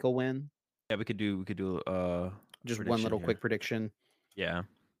deck we think will win? Yeah, we could do Just one prediction little quick here. prediction. Yeah.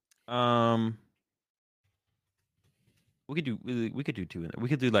 Um we could do two in there. We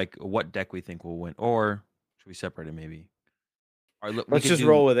could do like what deck we think will win, or should we separate it maybe? All right, we Let's could just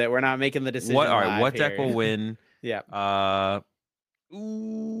roll do with it. We're not making the what decision all right, live what deck will here. win? Yeah. Uh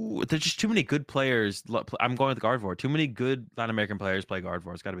there's just too many good players. I'm going with Gardevoir. Too many good Latin American players play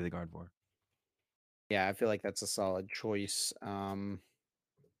Gardevoir. It's got to be the Gardevoir. Yeah, I feel like that's a solid choice.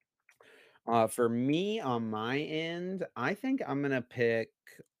 For me on my end, I think I'm gonna pick.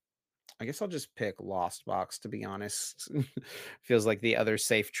 I guess I'll just pick Lost Box to be honest. Feels like the other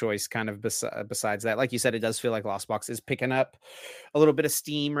safe choice, kind of besides that. Like you said, it does feel like Lost Box is picking up a little bit of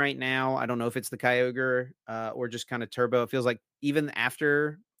steam right now. I don't know if it's the Kyogre or just kind of turbo. It feels like even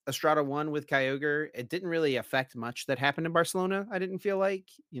after Estrada won with Kyogre, it didn't really affect much that happened in Barcelona. I didn't feel like,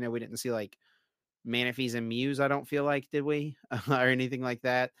 we didn't see like Manaphy's and Mews. I don't feel like, did we? Or anything like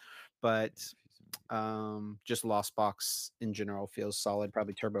that. But Just Lost Box in general feels solid.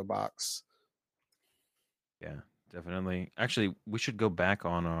 Probably Turbo Box. Yeah, definitely. Actually, we should go back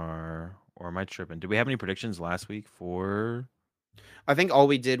on our or am I tripping? Did we have any predictions last week for? I think all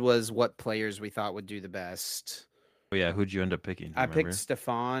we did was what players we thought would do the best. Oh yeah, who'd you end up picking? Do you I picked remember?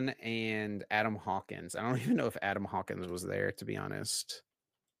 Stefan and Adam Hawkins. I don't even know if Adam Hawkins was there, to be honest.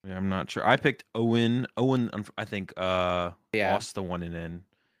 Yeah, I'm not sure. I picked Owen. Owen, I think, Yeah. lost the one and in.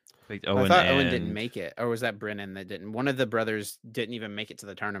 Picked I Owen thought Owen didn't and make it, or was that Brennan that didn't? One of the brothers didn't even make it to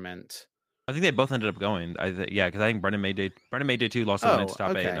the tournament. I think they both ended up going. Yeah, because I think Brendan made day two, lost the one into Oh,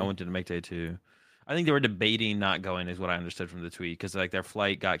 top eight, and okay. Owen didn't make day two. I think they were debating not going, is what I understood from the tweet, because like their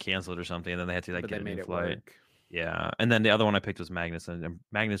flight got canceled or something, and then they had to like But get they a new made it flight. work. Yeah, and then the other one I picked was Magnus, and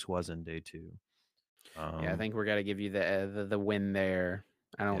Magnus was in day two. Yeah, I think we're gonna give you the win there.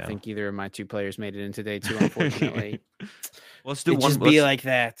 I don't Yeah. think either of my two players made it into day two, unfortunately. Let's do It one. just be like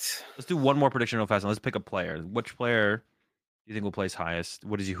that. Let's do one more prediction real fast, and let's pick a player. Which player do you think will place highest?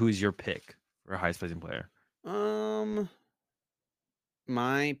 Who's your pick for highest placing player?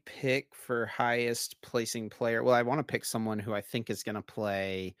 My pick for highest placing player. Well, I want to pick someone who I think is gonna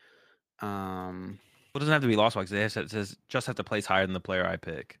play. Well, it doesn't have to be Lost Box. It says just have to place higher than the player I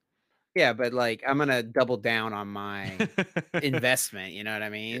pick. Yeah, but like I'm gonna double down on my investment. You know what I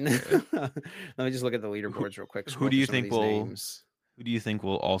mean? Let me just look at the leaderboards real quick. Who Scroll do through you some of think these names. Who do you think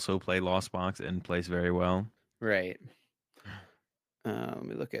will also play Lost Box and place very well? Right. Let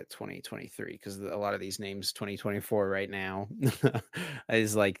me look at 2023 because a lot of these names 2024 right now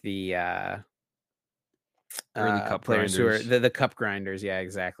is like the Early cup players who are grinders. the cup grinders. Yeah,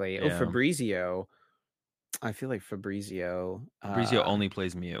 exactly. Oh, Yeah. Fabrizio. I feel like Fabrizio. Fabrizio only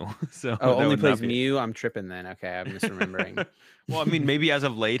plays Mew, so Oh, that only would not plays be. Mew. I'm tripping then. Okay, I'm misremembering. Well, I mean, maybe as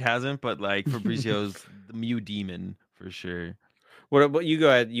of late hasn't, but like Fabrizio's the Mew demon for sure. What you go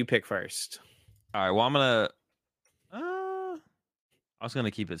ahead? You pick first. All right. Well, I'm gonna. I was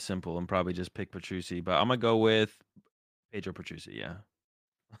gonna keep it simple and probably just pick Petrucci, but I'm gonna go with Pedro Petrucci. Yeah.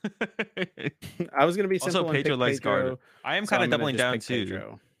 I was gonna be Also, simple and Pedro pick likes guard. Pedro, I am so kind I'm of gonna doubling just down pick too.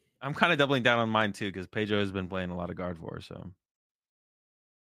 Pedro. I'm kind of doubling down on mine too because Pedro has been playing a lot of guard for us. So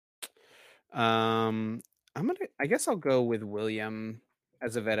I guess I'll go with William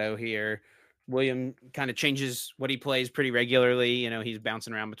Azevedo here. William kind of changes what he plays pretty regularly. You know, he's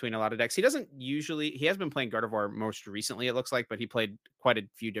bouncing around between a lot of decks. He has been playing Gardevoir most recently, it looks like, but he played quite a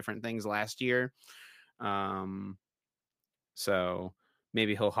few different things last year. So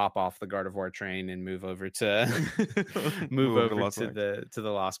maybe he'll hop off the Gardevoir train and move over to move over to Lost Box. the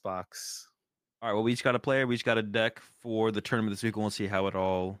Lost Box. All right. Well, we each got a player. We each got a deck for the tournament this week, and we'll see how it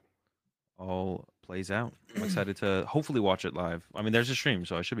all plays out. I'm excited to hopefully watch it live. I mean, there's a stream,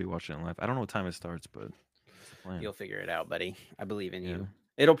 so I should be watching it live. I don't know what time it starts, but that's the plan. You'll figure it out, buddy. I believe in you.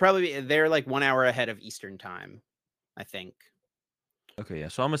 It'll probably be they're like 1 hour ahead of Eastern time, I think. Okay, yeah.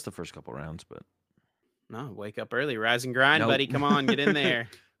 So I'll miss the first couple rounds, but no, wake up early, rise and grind, buddy. Come on, get in there.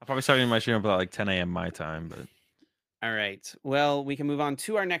 I'll probably start my stream about like 10 a.m. my time, but all right. Well, we can move on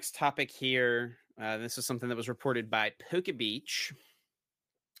to our next topic here. This is something that was reported by PokeBeach.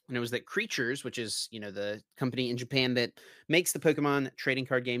 And it was that Creatures, which is, the company in Japan that makes the Pokemon trading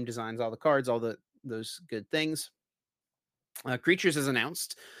card game, designs all the cards, those good things. Creatures has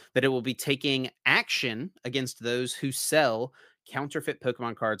announced that it will be taking action against those who sell counterfeit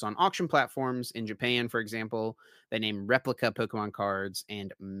Pokemon cards on auction platforms in Japan, for example. They name replica Pokemon cards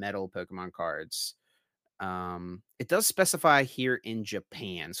and metal Pokemon cards. It does specify here in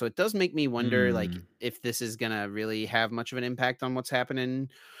Japan, so it does make me wonder, like, if this is gonna really have much of an impact on what's happening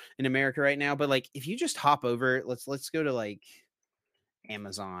in America right now. But like, if you just hop over, let's go to like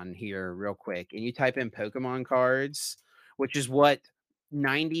Amazon here real quick, and you type in Pokemon cards, which is what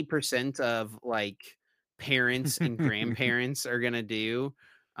 90% of like parents and grandparents are gonna do.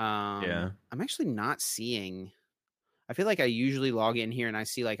 I'm actually not seeing. I feel like I usually log in here and I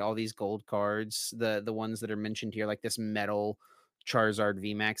see like all these gold cards, the ones that are mentioned here, like this metal Charizard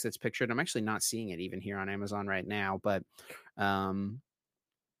VMAX that's pictured. I'm actually not seeing it even here on Amazon right now, but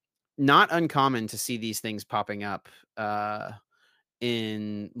not uncommon to see these things popping up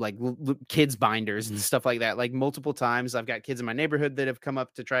in like kids binders and stuff like that. Like multiple times I've got kids in my neighborhood that have come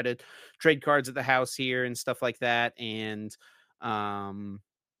up to try to trade cards at the house here and stuff like that. And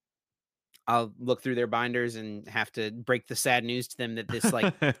I'll look through their binders and have to break the sad news to them that this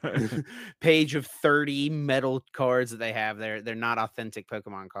like page of 30 metal cards that they have, they're not authentic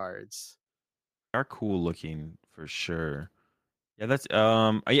Pokemon cards. They are cool looking for sure. Yeah, that's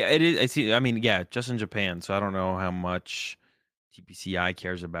yeah, it is. I see. I mean, yeah, just in Japan, so I don't know how much TPCI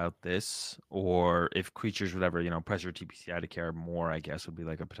cares about this, or if creatures would ever, press your TPCI to care more, I guess would be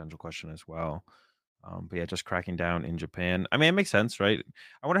like a potential question as well. But yeah, just cracking down in Japan. I mean, it makes sense, right?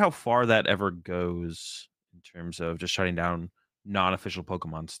 I wonder how far that ever goes in terms of just shutting down non-official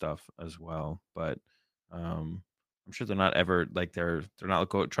Pokemon stuff as well. But I'm sure they're not ever like they're not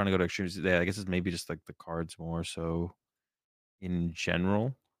trying to go to extremes. Yeah, I guess it's maybe just like the cards more so in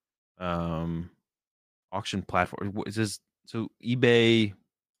general. Um, Auction platform is this so eBay?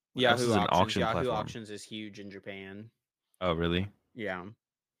 What else Yahoo is an Auctions. auction Yahoo platform? Auctions is huge in Japan. Oh, really? Yeah.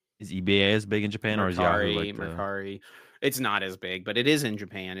 Is eBay as big in Japan, or is Yahoo like the? Mercari. It's not as big, but it is in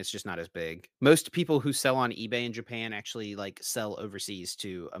Japan. It's just not as big. Most people who sell on eBay in Japan actually like sell overseas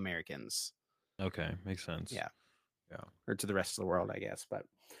to Americans. Okay, makes sense. Yeah. Yeah. Or to the rest of the world, I guess. But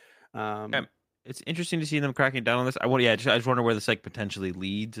Yeah, it's interesting to see them cracking down on this. I just wonder where this like potentially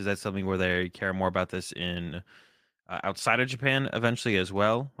leads. Is that something where they care more about this in outside of Japan eventually as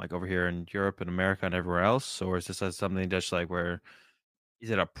well, like over here in Europe and America and everywhere else, or is this something just like where is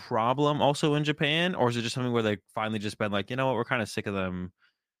it a problem also in Japan, or is it just something where they finally just been like, you know what, we're kind of sick of them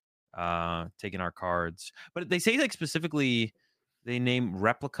taking our cards. But they say like specifically they name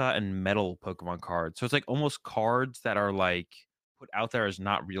replica and metal Pokemon cards. So it's like almost cards that are like put out there as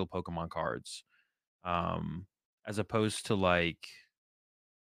not real Pokemon cards. As opposed to like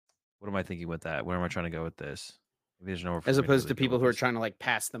what am I thinking with that? Where am I trying to go with this? Maybe there's nowhere for as me to opposed really to go people with who are this. trying to like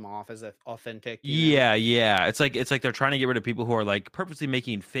pass them off as authentic, Yeah, yeah. It's like they're trying to get rid of people who are like purposely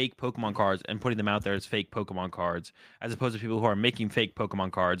making fake Pokemon cards and putting them out there as fake Pokemon cards, as opposed to people who are making fake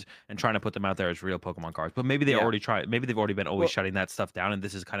Pokemon cards and trying to put them out there as real Pokemon cards. But maybe they Yeah. already tried. Maybe they've already been always Well, shutting that stuff down, and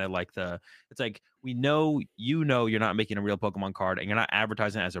this is kind of like It's like we know you're not making a real Pokemon card and you're not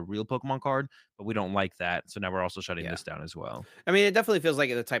advertising it as a real Pokemon card, but we don't like that, so now we're also shutting yeah. this down as well. I mean, it definitely feels like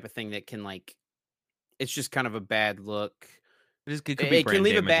the type of thing that can like it's just kind of a bad look. It could be It can brand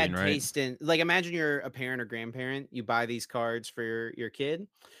leave a damaging, bad right? taste in like imagine you're a parent or grandparent, you buy these cards for your kid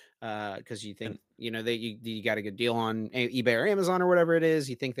because you And think that you got a good deal on eBay or Amazon or whatever it is.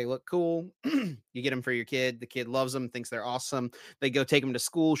 You think they look cool. You get them for your kid. The kid loves them, thinks they're awesome. They go take them to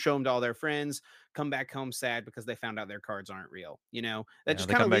school, show them to all their friends, come back home sad because they found out their cards aren't real. That yeah, just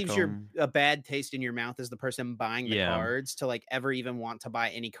they kind of come back leaves home. a bad taste in your mouth as the person buying the Yeah. cards to like ever even want to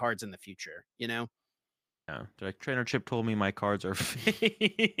buy any cards in the future. Yeah, like Trainer Chip told me my cards are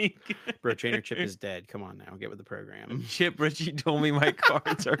fake. Bro, Trainer Chip is dead. Come on now, get with the program. Chip Richie told me my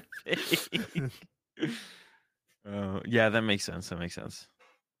cards are fake. Yeah, that makes sense. That makes sense.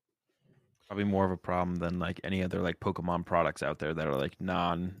 Probably more of a problem than like any other like Pokemon products out there that are like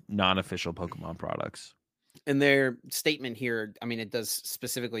non-official Pokemon products. And their statement here, I mean, it does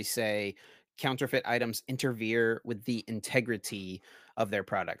specifically say counterfeit items interfere with the integrity of their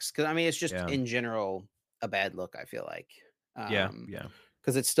products. Because I mean, it's just Yeah, in general a bad look. I feel like, yeah, yeah,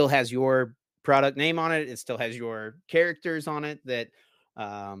 because it still has your product name on it. It still has your characters on it.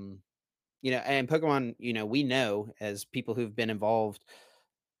 Um, and Pokemon, we know as people who've been involved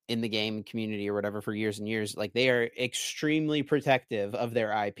in the game community or whatever for years and years, like they are extremely protective of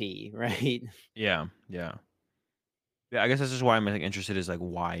their IP, right? yeah, yeah. Yeah, I guess that's just why I'm like, interested is like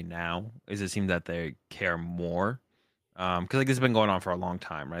why now? Is it seem that they care more? Because like it's been going on for a long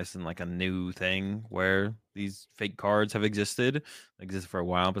time, right? It's not like a new thing where these fake cards have existed for a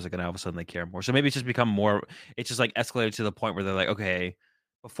while, but it's like now all of a sudden they care more. So maybe it's just become more. It's just like escalated to the point where they're like, okay,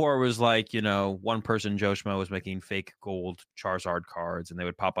 before it was like one person Joe Schmo was making fake gold Charizard cards, and they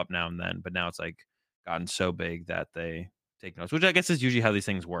would pop up now and then, but now it's like gotten so big that they take notice, which I guess is usually how these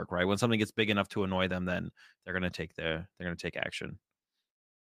things work, right? When something gets big enough to annoy them, then they're gonna take action.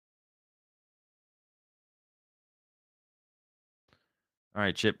 All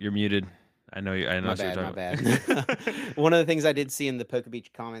right, Chip, you're muted. I know you. I know My what you're bad, my talking bad. about. One of the things I did see in the Poke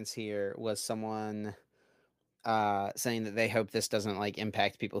Beach comments here was someone saying that they hope this doesn't like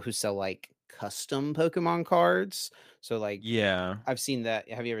impact people who sell like custom Pokemon cards. So like Yeah, I've seen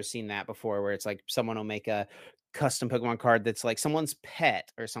that. Have you ever seen that before where it's like someone will make a custom Pokemon card that's like someone's pet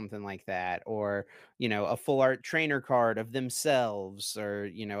or something like that, or a full art trainer card of themselves, or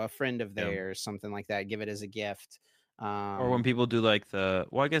a friend of yeah. theirs, something like that, give it as a gift. Or when Um people do like well,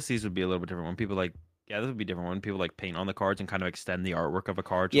 I guess these would be a little bit different. When people like, yeah, this would be different. When people like paint on the cards and kind of extend the artwork of a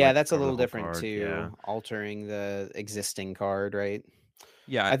card to Yeah, like that's a cover the little whole different card. Yeah, too, altering the existing card, right?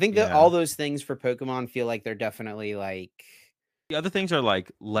 yeah, I think that yeah. all those things for Pokemon feel like they're definitely like The other things are like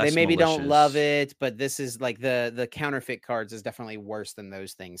they less maybe don't love malicious. it, but this is like the counterfeit cards is definitely worse than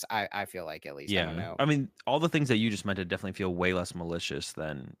those things. I feel like at least. I don't Yeah, know. I mean, all the things that you just meant to definitely feel way less malicious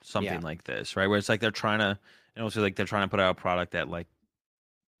than Yeah. something like this, right? Where it's like they're trying to, and also like they're trying to put out a product that like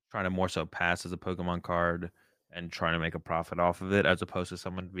trying to more so pass as a Pokemon card and trying to make a profit off of it, as opposed to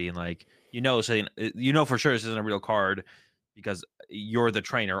someone being like, saying, for sure this isn't a real card because you're the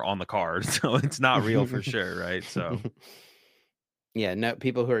trainer on the card, so it's not real for sure, right? So Yeah, no,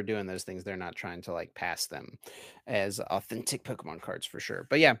 people who are doing those things, they're not trying to like pass them as authentic Pokemon cards for sure.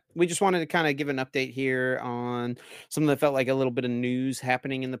 But yeah, we just wanted to kind of give an update here on something that felt like a little bit of news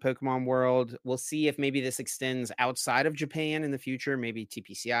happening in the Pokemon world. We'll see if maybe this extends outside of Japan in the future. Maybe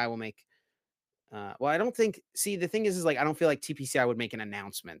TPCI will make well, I don't think. See, the thing is like I don't feel like TPCI would make an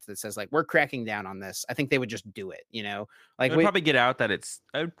announcement that says like we're cracking down on this. I think they would just do it. it Like would wait, probably get out that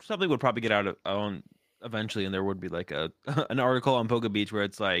something would probably get out on eventually, and there would be like a an article on Poke Beach where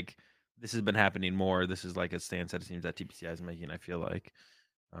it's like this has been happening more. This is like a stance that it seems that TPCI is making. I feel like,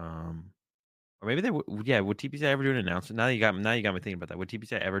 or maybe they would. Yeah, would TPCI ever do an announcement? Now you got me thinking about that. Would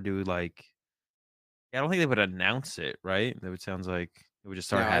TPCI ever do like? Yeah, I don't think they would announce it, right? That would sounds like it would just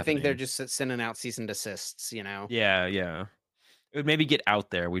start no, I think they're happening. just sending out cease and desists. Yeah, yeah. It would maybe get out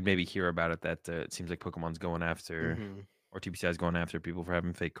there. We'd maybe hear about it that it seems like Pokemon's going after, Mm-hmm. or TPCI is going after people for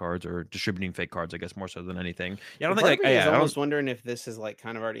having fake cards or distributing fake cards. I guess more so than anything. Yeah, I don't think Part of like me is yeah, I almost don't. wondering if this is like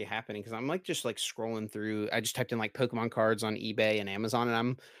kind of already happening because I'm like just like scrolling through. I just typed in like Pokemon cards on eBay and Amazon,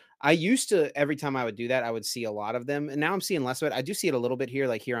 and I used to every time I would do that, I would see a lot of them, and now I'm seeing less of it. I do see it a little bit here,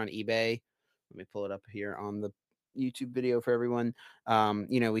 like here on eBay. Let me pull it up here on the YouTube video for everyone.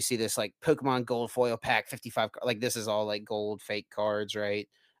 We see this like Pokemon Gold foil pack 55. Like this is all like gold fake cards, right?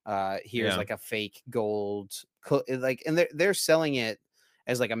 Here's Yeah, like a fake gold, like, and they're selling it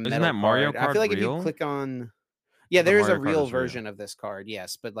as like a isn't metal that Mario card. I feel card like if you real? click on I yeah, thought the there is a Mario card real was real. version of this card,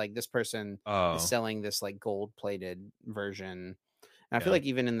 yes, but like this person is Oh, selling this like gold plated version. And I feel yeah, like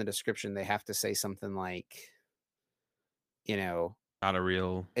even in the description they have to say something like, you know, not a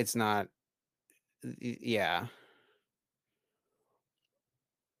real. it's not yeah.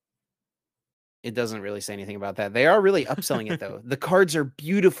 It doesn't really say anything about that. They are really upselling it though. The cards are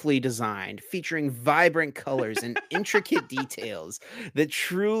beautifully designed, featuring vibrant colors and intricate details that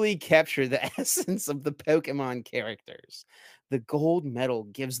truly capture the essence of the Pokemon characters. The gold metal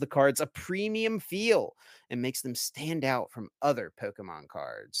gives the cards a premium feel and makes them stand out from other Pokemon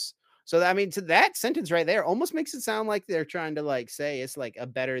cards. So I mean, to that sentence right there almost makes it sound like they're trying to like say it's like a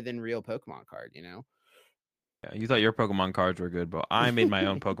better than real Pokemon card. Yeah, you thought your Pokemon cards were good, but I made my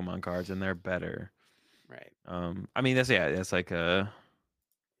own Pokemon cards and they're better. Right. I mean that's like whoever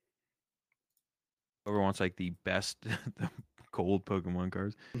wants like the best the gold Pokemon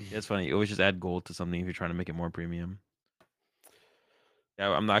cards. Yeah, it's funny. You always just add gold to something if you're trying to make it more premium. Yeah,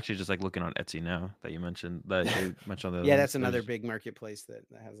 I'm actually just like looking on Etsy now that you mentioned on the other Yeah, ones. that's another There's big marketplace that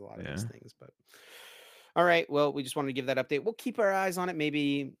has a lot of yeah, these things. But all right, well, we just wanted to give that update. We'll keep our eyes on it.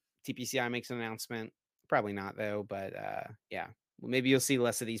 Maybe TPCI makes an announcement. Probably not though. But yeah, well, maybe you'll see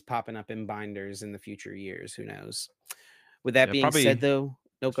less of these popping up in binders in the future years. Who knows? With that yeah, being said, probably though,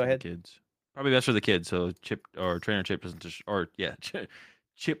 no, best go for the ahead. kids. Probably best for the kids. So Chip or Trainer Chip doesn't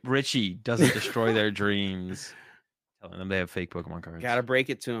Chip Richie doesn't destroy their dreams, telling them they have fake Pokemon Got to cards. break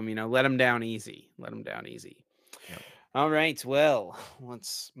it to them. Let them down easy. Let them down easy. Yeah. All right. Well,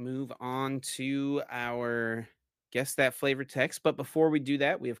 let's move on to our guess that flavor text. But before we do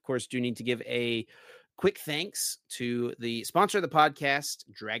that, we of course do need to give a quick thanks to the sponsor of the podcast,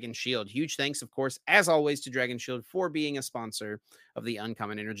 Dragon Shield. Huge thanks, of course, as always, to Dragon Shield for being a sponsor of the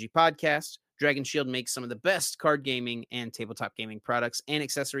Uncommon Energy podcast. Dragon Shield makes some of the best card gaming and tabletop gaming products and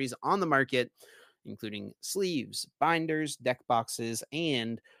accessories on the market, including sleeves, binders, deck boxes,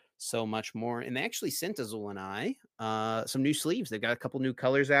 and so much more. And they actually sent Azul and I some new sleeves. They've got a couple new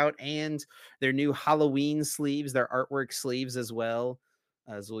colors out and their new Halloween sleeves, their artwork sleeves as well.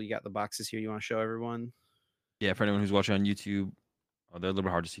 Azul, you got the boxes here. You want to show everyone? Yeah, for anyone who's watching on YouTube, they're a little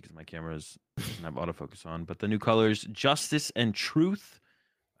bit hard to see because my camera doesn't have autofocus on. But the new colors, Justice and Truth.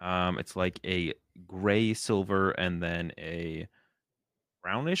 It's like a gray silver and then a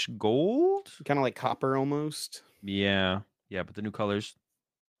brownish gold. Kind of like copper almost. Yeah, yeah. But the new colors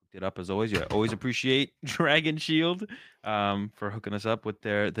hooked it up as always. Yeah, always appreciate Dragon Shield for hooking us up with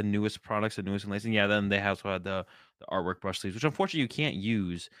the newest products, the newest enlacing. Yeah, then they also had the artwork brush sleeves, which unfortunately you can't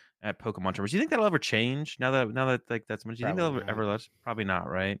use at Pokemon tournaments. Do you think that'll ever change now that like that's much? Do you think Probably they'll not. ever let? Probably not,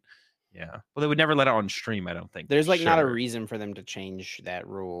 right? Yeah. Well, they would never let it on stream. I don't think. For There's like not a sure. reason for them to change that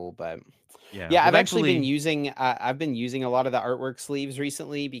rule, but Yeah. yeah, Well, I've actually been thankfully, using I've been using a lot of the artwork sleeves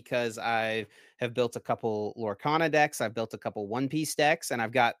recently because I have built a couple Lorcana decks, I've built a couple One Piece decks, and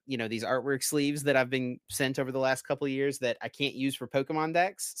I've got, these artwork sleeves that I've been sent over the last couple of years that I can't use for Pokemon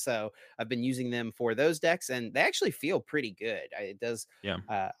decks. So I've been using them for those decks and they actually feel pretty good. It does yeah.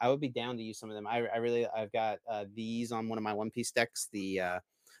 I would be down to use some of them. I've got these on one of my One Piece decks, the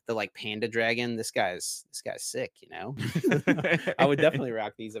the like panda dragon. This guy's sick, you know. I would definitely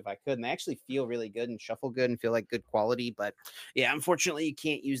rock these if I could, and they actually feel really good and shuffle good and feel like good quality. But yeah, unfortunately, you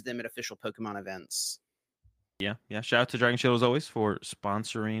can't use them at official Pokemon events. Yeah. Shout out to Dragon Shield as always for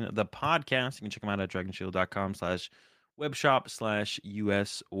sponsoring the podcast. You can check them out at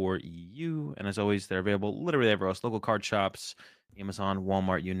dragonshield.com/webshop/US or EU. And as always, they're available literally everywhere else. Local card shops, Amazon,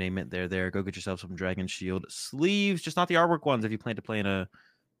 Walmart, you name it, they're there. Go get yourself some Dragon Shield sleeves, just not the artwork ones if you plan to play in a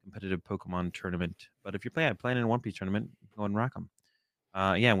competitive Pokemon tournament. But if you're playing in a One Piece tournament, go ahead and rock them.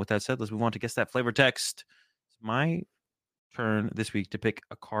 And with that said, let's move on to Guess That Flavor Text. It's my turn this week to pick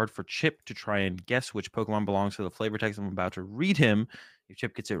a card for Chip to try and guess which Pokemon belongs to the flavor text I'm about to read him. If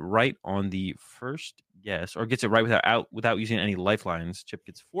Chip gets it right on the first guess, or gets it right without using any lifelines, Chip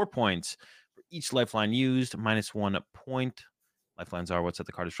gets 4 points for each lifeline used, -1 point. Lifelines are what set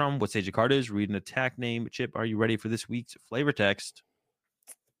the card is from, what stage the card is, read an attack name. Chip, are you ready for this week's flavor text?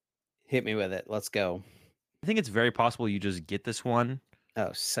 Hit me with it. Let's go. I think it's very possible you just get this one.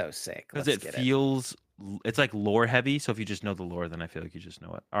 Oh, so sick. Because it feels, it's like lore heavy. So if you just know the lore, then I feel like you just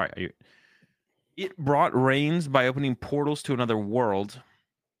know it. All right. It brought rains by opening portals to another world.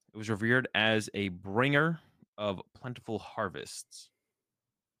 It was revered as a bringer of plentiful harvests.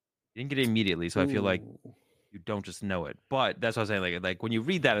 You didn't get it immediately, so I feel like you don't just know it. But that's what I was saying. Like when you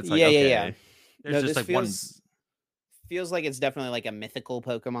read that, it's like, yeah. There's just like feels like it's definitely like a mythical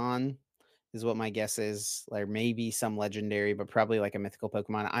Pokemon. Is what my guess is. Like maybe some legendary, but probably like a mythical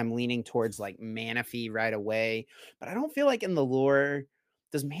Pokemon. I'm leaning towards like Manaphy right away, but I don't feel like in the lore,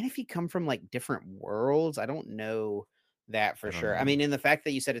 does Manaphy come from like different worlds? I don't know that for sure. I mean, in the fact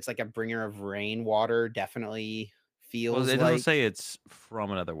that you said it's like a bringer of rainwater, definitely feels it like. doesn't say it's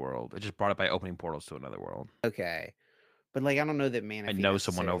from another world. It just brought it by opening portals to another world. Okay, but like I don't know that Manaphy. I know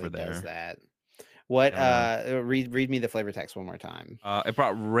someone over there does that. What? Read me the flavor text one more time. It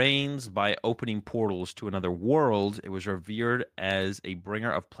brought rains by opening portals to another world. It was revered as a bringer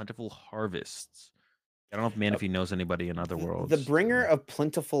of plentiful harvests. I don't know if Manaphy knows anybody in other worlds. The bringer of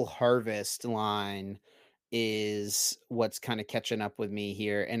plentiful harvest line is what's kind of catching up with me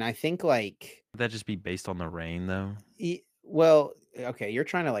here, and I think like would that just be based on the rain though? Well, okay, you're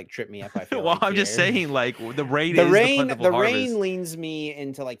trying to like trip me up. I feel well, like I'm just saying, like the rain. The rain leans me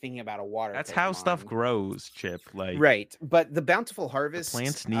into like thinking about a water. That's Pokemon. how stuff grows, Chip. Like right, but the bountiful harvest.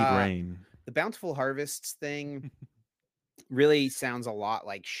 Plants need rain. The bountiful harvests thing really sounds a lot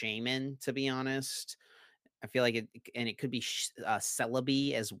like Shaman, to be honest. I feel like it could be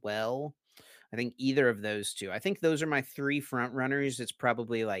Celebi as well. I think either of those two. I think those are my 3 front runners. It's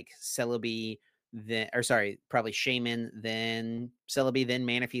probably like Celebi, probably Shaman, then Celebi, then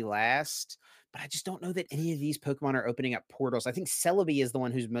Manaphy last. But I just don't know that any of these Pokemon are opening up portals. I think Celebi is the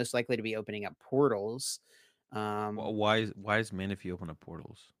one who's most likely to be opening up portals. Why is Manaphy open up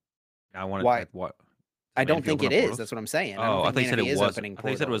portals? I want why? what? I don't think it is. That's what I'm saying. Oh, I think Manaphy it was. Opening I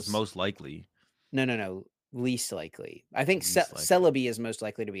think it was most likely. No. Least likely. I think Celebi is most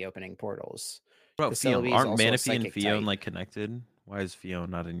likely to be opening portals. Bro, aren't Manaphy and Fion like connected? Why is Fion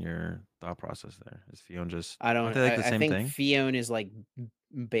not in your thought process there? Is Fion just? I don't. Aren't they like the same think thing? Fion is like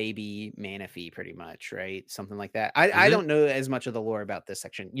baby Manaphy, pretty much, right? Something like that. I don't know as much of the lore about this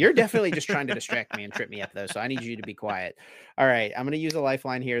section. You're definitely just trying to distract me and trip me up, though. So I need you to be quiet. All right, I'm going to use a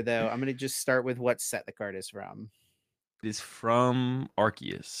lifeline here, though. I'm going to just start with what set the card is from. It is from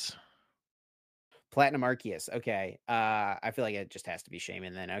Arceus. Platinum Arceus. Okay. I feel like it just has to be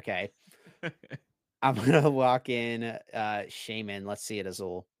Shaman then. Okay. I'm gonna walk in Shaman. Let's see it,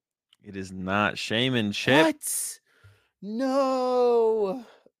 Azul. It is not Shaman, Chip. What? No.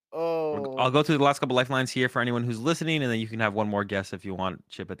 Oh. I'll go through the last couple lifelines here for anyone who's listening, and then you can have one more guess if you want,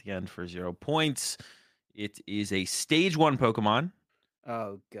 Chip, at the end for 0 points. It is a stage 1 Pokemon.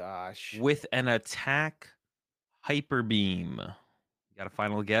 Oh gosh. With an attack Hyper Beam. You got a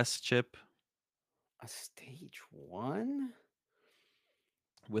final guess, Chip? A stage 1?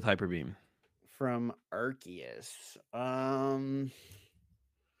 With Hyper Beam. From Arceus.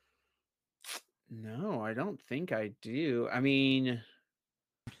 No, I don't think I do. I mean,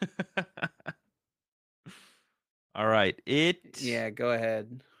 all right. Yeah, go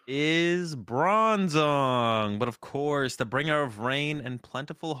ahead. Is Bronzong, but of course, the bringer of rain and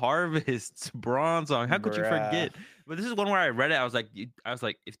plentiful harvests. Bronzong. How could you forget? But this is one where I read it. I was like,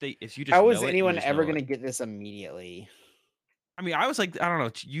 if you just. How is anyone ever going to get this immediately? I mean, I was like, I don't know.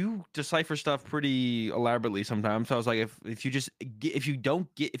 You decipher stuff pretty elaborately sometimes. So I was like, if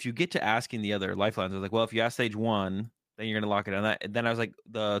you get to asking the other lifelines, I was like, well, if you ask stage 1, then you're gonna lock it on that. And then I was like,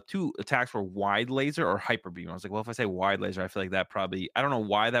 the 2 attacks were Wide Laser or Hyper Beam. I was like, well, if I say Wide Laser, I feel like that probably, I don't know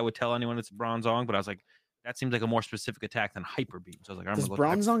why that would tell anyone it's Bronzong, but I was like, that seems like a more specific attack than Hyper Beam. So I was like, I'm Does gonna look at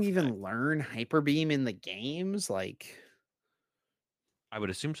Hyper Bronzong Beam attack. even learn Hyper Beam in the games? Like, I would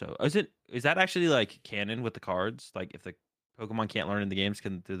assume so. Is that actually like canon with the cards? Like if the Pokemon can't learn in the games,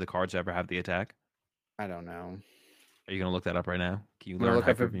 do the cards ever have the attack? I don't know. Are you gonna look that up right now? Can you I'm gonna learn look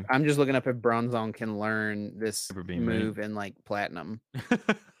up Hyper if Beam? I'm just looking up if Bronzong can learn this Hyper Beam, right? move in like Platinum.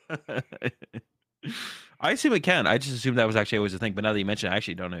 I assume it can. I just assumed that was actually always a thing. But now that you mention it, I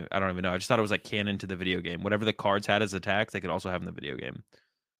actually don't know. I don't even know. I just thought it was like canon to the video game. Whatever the cards had as attacks, they could also have in the video game.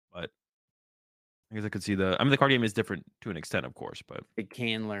 But I guess I could see the card game is different to an extent, of course. But It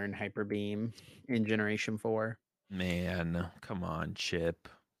can learn Hyper Beam in Generation 4. man, come on, Chip.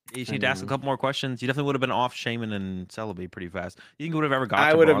 You just I need to ask a know. couple more questions. You definitely would have been off Shaman and Celebi pretty fast. You think you would have ever got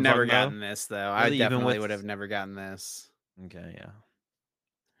I to would have Bronzong, never though? gotten this though. I Really, even definitely with would have never gotten this. Okay, yeah.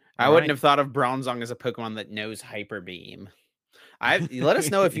 I All wouldn't right. have thought of Bronzong as a Pokemon that knows Hyper Beam. Let us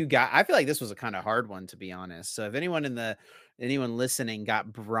know if you got. I feel like this was a kind of hard one, to be honest. So if anyone listening got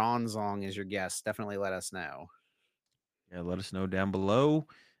Bronzong as your guest, definitely let us know. Yeah, let us know down below.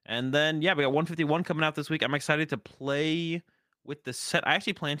 And then yeah, we got 151 coming out this week. I'm excited to play with the set. I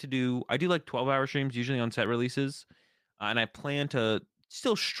actually plan to do. I do like 12-hour streams usually on set releases, and I plan to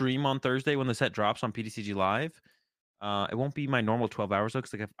still stream on Thursday when the set drops on PTCG Live. It won't be my normal 12 hours though,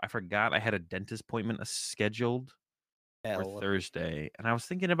 because like I forgot I had a dentist appointment scheduled for Thursday, and I was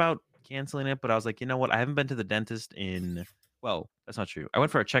thinking about canceling it, but I was like, you know what? I haven't been to the dentist in. Well, that's not true. I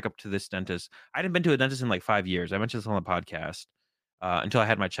went for a checkup to this dentist. I hadn't been to a dentist in like 5 years. I mentioned this on the podcast until I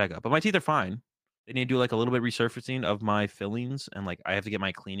had my checkup, but my teeth are fine. They need to do like a little bit resurfacing of my fillings, and like I have to get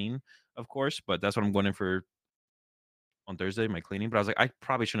my cleaning, of course. But that's what I'm going in for on Thursday, my cleaning. But I was like, I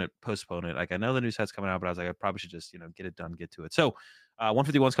probably shouldn't postpone it. Like I know the new set's coming out, but I was like, I probably should just get it done, get to it. So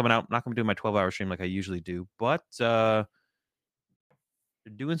 151's coming out. Not going to do my 12-hour stream like I usually do, but they're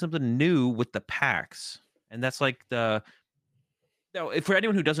doing something new with the packs, and that's like for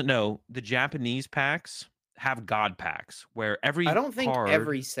anyone who doesn't know, the Japanese packs have God packs where every I don't think card.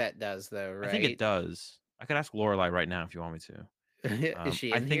 every set does though, right? I think it does. I could ask Lorelei right now if you want me to. Is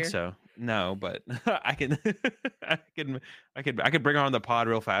she I in think here? so. No, but I can, I could bring her on the pod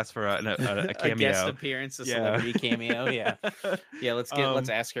real fast for a cameo, a guest appearance, a celebrity cameo. Yeah, yeah. Let's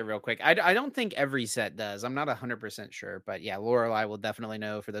ask her real quick. I don't think every set does. I'm not 100% sure, but yeah, Lorelei will definitely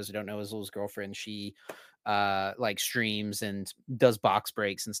know. For those who don't know, Azul's girlfriend, she like streams and does box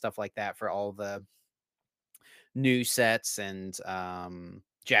breaks and stuff like that for all the new sets and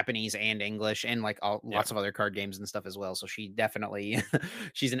Japanese and English and like lots of other card games and stuff as well. So she definitely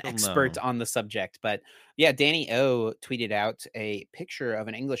she's an expert on the subject. But yeah, Danny O tweeted out a picture of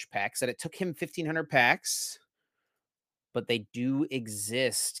an English pack, said it took him 1,500 packs, but they do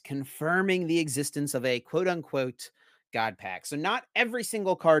exist, confirming the existence of a quote unquote God pack. So not every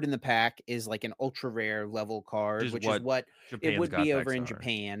single card in the pack is like an ultra rare level card, which is what it would be over in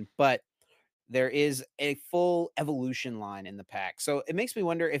Japan, but there is a full evolution line in the pack. So it makes me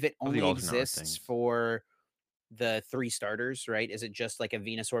wonder if it only exists for the 3 starters, right? Is it just like a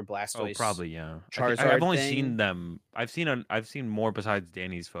Venusaur, Blastoise? Oh, probably, yeah. Charizard I've only thing? seen them. I've seen more besides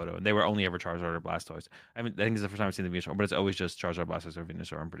Danny's photo, and they were only ever Charizard or Blastoise. I think it's the first time I've seen the Venusaur, but it's always just Charizard, Blastoise, or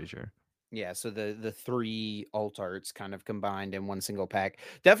Venusaur. I'm pretty sure. Yeah, so the 3 alt arts kind of combined in one single pack.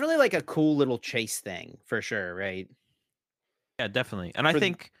 Definitely like a cool little chase thing for sure, right? Yeah, definitely. And I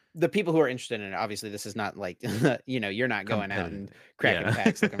think the people who are interested in it, obviously, this is not like you're not going out and cracking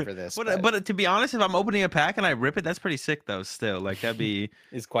packs looking for this. But to be honest, if I'm opening a pack and I rip it, that's pretty sick though. Still, like that'd be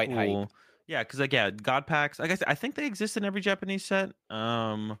is quite cool. hype. Yeah, because like God packs. Like I think they exist in every Japanese set.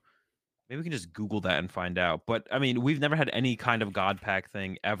 Maybe we can just Google that and find out. But I mean, we've never had any kind of God pack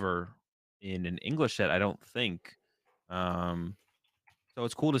thing ever in an English set. I don't think. So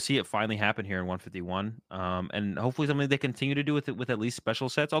it's cool to see it finally happen here in 151. And hopefully something they continue to do with it with at least special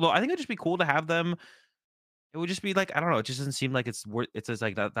sets. Although I think it'd just be cool to have them. It would just be like, I don't know. It just doesn't seem like it's just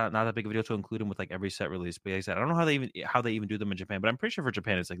like not that big of a deal to include them with like every set release. But like I said, I don't know how they even do them in Japan. But I'm pretty sure for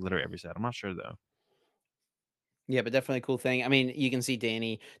Japan it's like literally every set. I'm not sure though. Yeah, but definitely a cool thing. I mean, you can see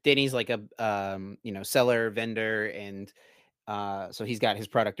Danny's like a seller, vendor, and so he's got his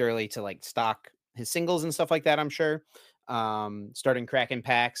product early to like stock his singles and stuff like that, I'm sure. Starting cracking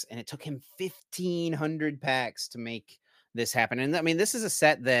packs, and it took him 1,500 packs to make this happen. And I mean, this is a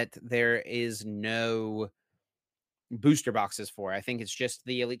set that there is no booster boxes for. I think it's just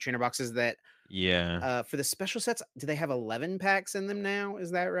the Elite Trainer boxes that for the special sets, do they have 11 packs in them now?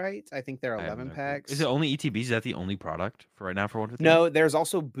 Is that right? I think they're 11 packs. Is it only ETBs? Is that the only product for right now for 150? No, there's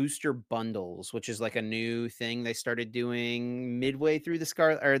also booster bundles, which is like a new thing they started doing midway through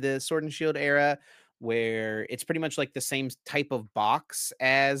the Sword and Shield era, where it's pretty much like the same type of box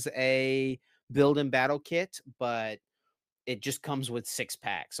as a build and battle kit, but it just comes with 6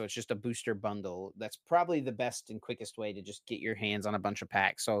 packs. So it's just a booster bundle. That's probably the best and quickest way to just get your hands on a bunch of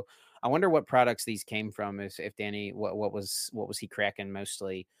packs. So I wonder what products these came from. If Danny, what was he cracking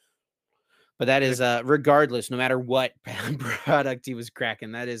mostly? But that is regardless, no matter what product he was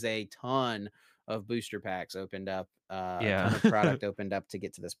cracking, that is a ton of booster packs opened up. A ton of product opened up to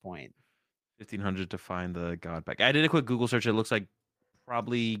get to this point. 1,500 to find the God pack. I did a quick Google search. It looks like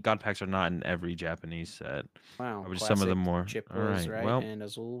probably God packs are not in every Japanese set. Wow, Probably some of them more. Chip All was right. right, Well, and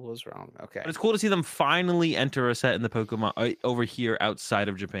Azul was wrong. Okay, but it's cool to see them finally enter a set in the Pokemon over here outside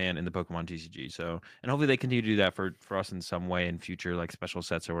of Japan in the Pokemon TCG. So, and hopefully they continue to do that for us in some way in future, like special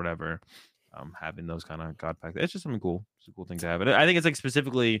sets or whatever. Having those kind of God packs, it's just something cool. It's a cool thing to have. And I think it's like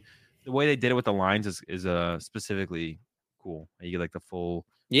specifically the way they did it with the lines is specifically cool. You get like the full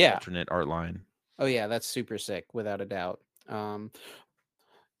alternate art line. Oh yeah, that's super sick, without a doubt.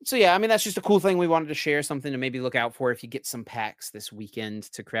 So yeah, I mean, that's just a cool thing we wanted to share, something to maybe look out for if you get some packs this weekend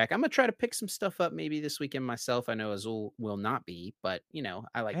to crack. I'm gonna try to pick some stuff up maybe this weekend myself. I know Azul will not be, but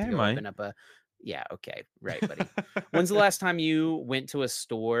I like to go open up a. Yeah, okay, right, buddy. When's the last time you went to a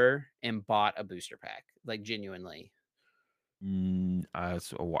store and bought a booster pack, like genuinely?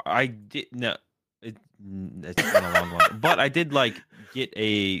 So I did no. It's been a long, but I did get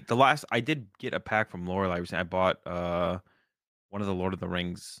I did get a pack from Lorelei recently. I bought one of the Lord of the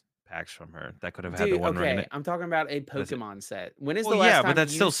Rings packs from her that could have had the one ring in it. I'm talking about a Pokemon set. When is the last time? But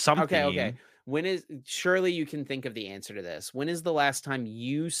that's still something. Okay. When is surely you can think of the answer to this? When is the last time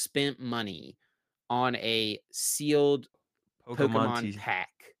you spent money on a sealed Pokemon pack?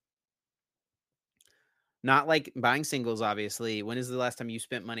 Not like buying singles, obviously. When is the last time you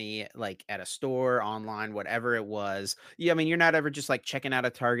spent money like at a store, online, whatever it was? Yeah, I mean, you're not ever just like checking out a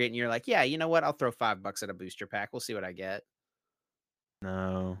Target and you're like, yeah, you know what? I'll throw $5 at a booster pack. We'll see what I get.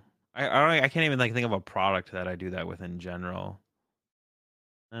 No, I can't even think of a product that I do that with in general.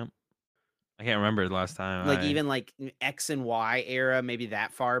 I can't remember the last time. Even like X and Y era, maybe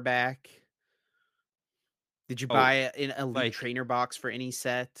that far back. Did you buy an Elite Trainer box for any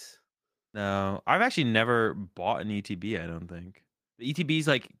set? No, I've actually never bought an ETB. I don't think the ETBs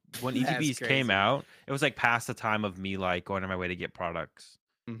when ETBs came out, it was past the time of me going on my way to get products.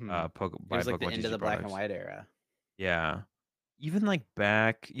 Mm-hmm. It was the end of the Black and White era. Yeah, even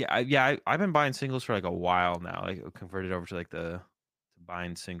back. Yeah, I've been buying singles for a while now. Converted over to to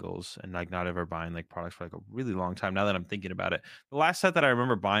buying singles and not ever buying products for a really long time. Now that I'm thinking about it, the last set that I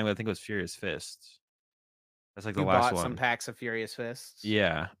remember buying, I think it was Furious Fists. That's the last one. Bought some packs of Furious Fists?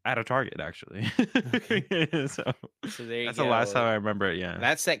 Yeah, at a Target actually. Okay. so there you that's go. The last time I remember it. Yeah,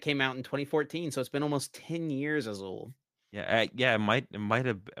 that set came out in 2014, so it's been almost 10 years as old. Yeah, it might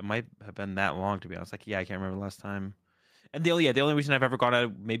have been that long, to be honest. I can't remember the last time. And the only reason I've ever gone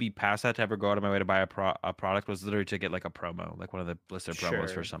out, maybe past that, to ever go out of my way to buy a product was literally to get a promo, one of the blister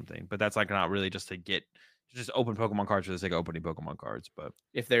promos for something. But that's not really just to get. Just open Pokemon cards for the sake of opening Pokemon cards. But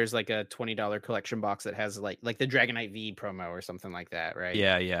if there's a $20 collection box that has like the Dragonite V promo or something like that, right?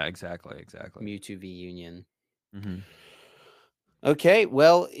 Yeah, exactly. Mewtwo V Union. Mm-hmm. Okay,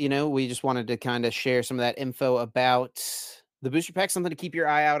 well, we just wanted to kind of share some of that info about the booster pack, something to keep your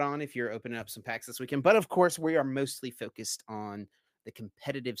eye out on if you're opening up some packs this weekend. But of course, we are mostly focused on the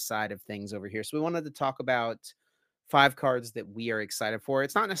competitive side of things over here. So we wanted to talk about 5 cards that we are excited for.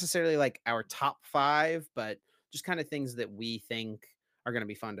 It's not necessarily our top 5, but just kind of things that we think are going to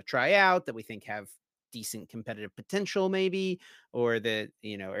be fun to try out, that we think have decent competitive potential maybe, or that,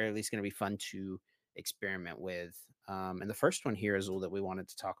 are at least going to be fun to experiment with. And the first one here, Azul, that we wanted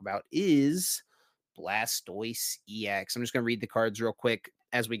to talk about is Blastoise EX. I'm just going to read the cards real quick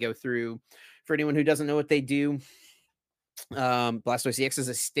as we go through. For anyone who doesn't know what they do, Blastoise EX is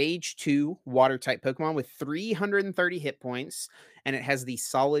a stage 2 water type Pokemon with 330 hit points, and it has the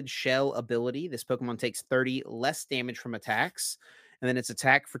Solid Shell ability. This Pokemon takes 30 less damage from attacks, and then its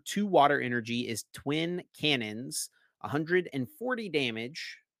attack for 2 water energy is Twin Cannons, 140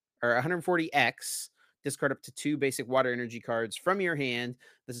 damage, or 140x. Discard up to 2 basic water energy cards from your hand.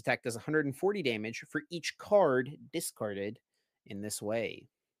 This attack does 140 damage for each card discarded in this way.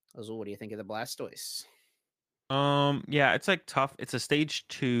 Azul, what do you think of the Blastoise? Yeah, it's tough. It's a stage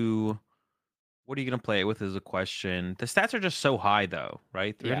 2. What are you gonna play it with is a question. The stats are just so high though,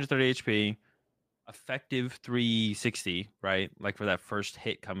 right? 330 HP, effective 360, right? For that first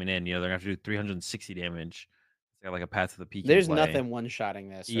hit coming in, they're gonna have to do 360 damage. It's got a path to the peak. There's nothing one-shotting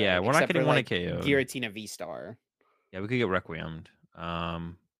this. Right? Yeah, we're not getting one KO. Giratina V-Star. Yeah, we could get Requiemed.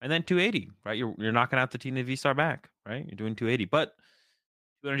 And then 280, right? You're knocking out the Tina V-Star back, right? You're doing 280, but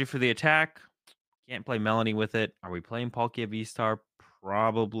 2 energy for the attack. Can't play Melanie with it. Are we playing Palkia V-Star?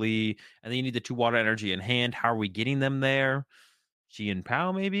 probably, and then you need the 2 water energy in hand. How are we getting them there? Chi and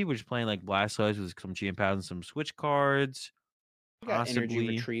Pow, maybe? We're just playing like Blastoise with some Chi and Pow and some switch cards. You got energy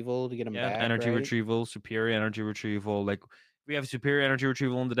Possibly. retrieval to get them Yeah, back, energy right? retrieval, superior energy retrieval. Like we have superior energy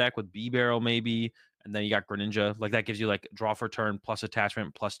retrieval in the deck with B Barrel maybe, and then you got Greninja. Like that gives you like draw for turn plus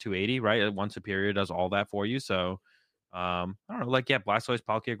attachment plus 280, right? One superior does all that for you. So I don't know, like yeah, Blastoise,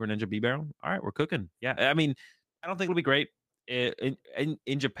 Palkia, Greninja, B Barrel. All right, we're cooking. Yeah, I mean, I don't think it'll be great.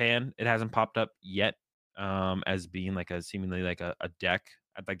 In Japan, it hasn't popped up yet as being like a seemingly like a deck.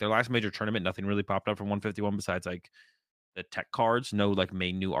 At like their last major tournament, nothing really popped up from 151 besides like the tech cards, no like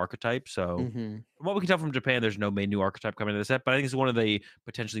main new archetype. So Mm-hmm. from what we can tell from Japan, there's no main new archetype coming to the set, but I think it's one of the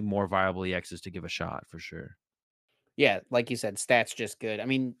potentially more viable EXs to give a shot for sure. Yeah, like you said, stats just good. I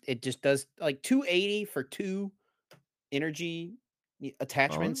mean, it just does like 280 for 2 energy Well, a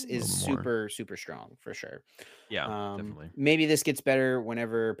attachments is little bit more. super, super strong for sure. Yeah, definitely. Maybe this gets better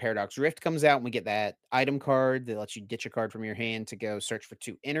whenever Paradox Rift comes out and we get that item card that lets you ditch a card from your hand to go search for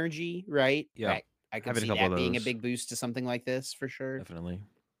 2 energy, right? Yeah. I could Having a see couple of that being a those. big boost to something like this for sure. Definitely.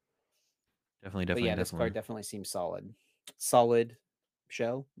 Definitely, But definitely, yeah, this card definitely. definitely seems solid. Solid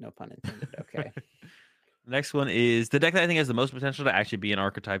show, no pun intended. Okay. The next one is the deck that I think has the most potential to actually be an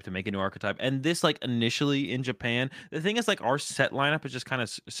archetype, to make a new archetype. And this, like, initially in Japan, the thing is, like, our set lineup is just kind of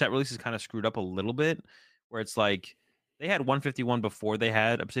set release is kind of screwed up a little bit, where it's like they had 151 before they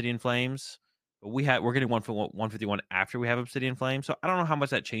had Obsidian Flames, but we're getting 151 after we have Obsidian Flames. So I don't know how much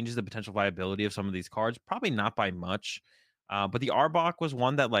that changes the potential viability of some of these cards. Probably not by much. But the Arbok was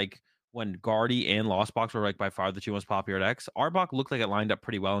one that, like, when Guardy and Lost Box were like by far the two most popular decks, Arbok looked like it lined up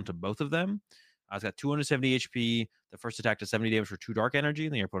pretty well into both of them. It's got 270 HP. The first attack does 70 damage for 2 Dark Energy.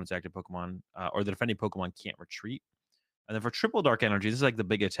 Then your opponent's active Pokemon or the defending Pokemon can't retreat. And then for triple Dark Energy, this is like the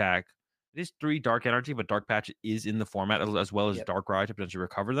big attack. It is 3 Dark Energy, but Dark Patch is in the format as well as Yep. Darkrai to potentially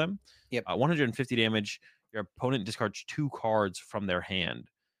recover them. Yep. 150 damage. Your opponent discards 2 cards from their hand.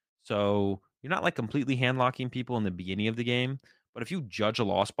 So you're not like completely hand locking people in the beginning of the game. But if you judge a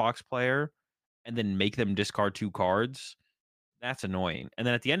Lost Box player and then make them discard 2 cards, that's annoying. And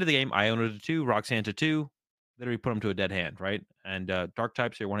then at the end of the game, Iona to 2, Roxanne to 2, literally put them to a dead hand, right? And Dark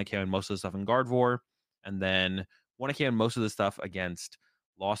types, you're 1k on most of the stuff in Gardevoir, and then 1k on most of the stuff against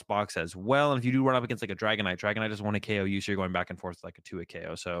Lost Box as well. And if you do run up against like a Dragonite doesn't want to KO you, so you're going back and forth like a 2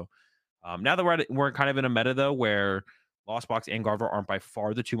 KO. So now that we're kind of in a meta though, where Lost Box and Gardevoir aren't by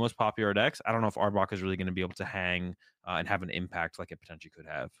far the 2 most popular decks, I don't know if Arbok is really going to be able to hang and have an impact like it potentially could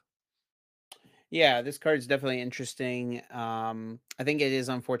have. Yeah, this card is definitely interesting. I think it is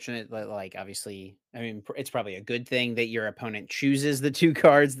unfortunate that, like, obviously, I mean, it's probably a good thing that your opponent chooses the 2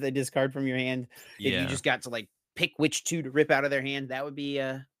 cards they discard from your hand. If you Yeah. just got to like pick which 2 to rip out of their hand, that would be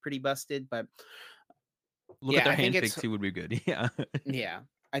pretty busted. But Look at yeah, their I think hand it's pick too would be good. Yeah. yeah,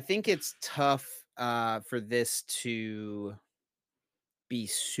 I think it's tough for this to be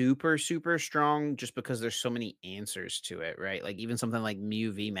super super strong just because there's so many answers to it, right? Like even something like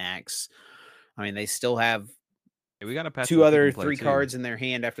Mew VMAX. I mean, they still have Hey, we got a patch 2 that people other can play 3 too. cards in their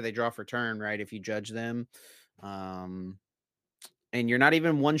hand after they draw for turn, right? If you judge them. And you're not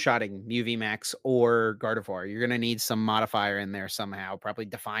even one-shotting Mew VMAX or Gardevoir. You're gonna need some modifier in there somehow, probably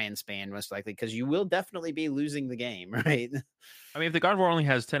Defiance Band most likely, because you will definitely be losing the game, right? I mean, if the Gardevoir only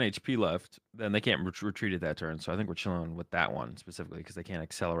has 10 HP left, then they can't retreat at that turn. So I think we're chilling with that one specifically because they can't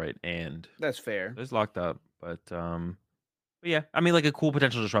accelerate and That's fair. it's locked up. But yeah, I mean, like a cool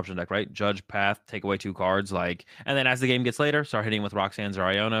potential disruption deck, right? Judge, Path, take away 2 cards, like, and then as the game gets later, start hitting with Roxanne's or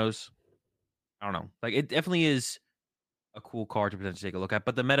Ionos. I don't know. Like, it definitely is a cool card to potentially take a look at,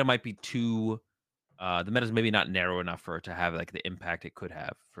 but the meta might be too the meta's maybe not narrow enough for it to have like the impact it could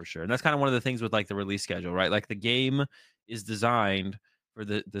have for sure. And that's kind of one of the things with like the release schedule, right? Like the game is designed for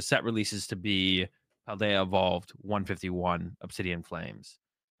the set releases to be Paldea Evolved 151 Obsidian Flames.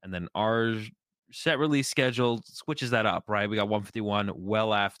 And then our set release schedule switches that up, right? We got 151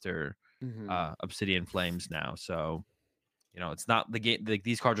 well after Mhm. Obsidian Flames now. So, it's not the game, like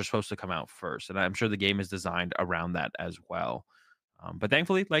these cards are supposed to come out first. And I'm sure the game is designed around that as well. But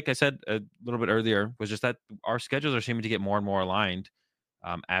thankfully, like I said a little bit earlier, was just that our schedules are seeming to get more and more aligned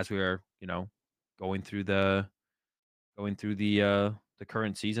as we are, going through the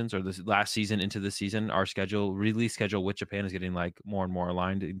current seasons or this last season into the season. Our release schedule with Japan is getting like more and more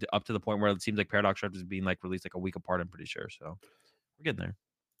aligned up to the point where it seems like Paradox Drift is being like released like a week apart. I'm pretty sure, so we're getting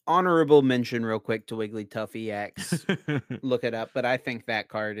Honorable mention real quick to Wigglytuff EX. there. Look it up, but I think that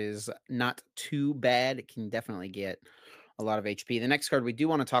card is not too bad. It can definitely get a lot of HP. The next card we do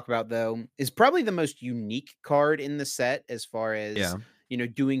want to talk about, though, is probably the most unique card in the set as far as Yeah.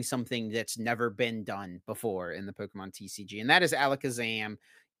 doing something that's never been done before in the Pokemon TCG, and that is Alakazam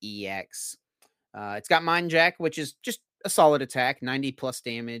EX. It's got Mind Jack, which is just a solid attack, 90 plus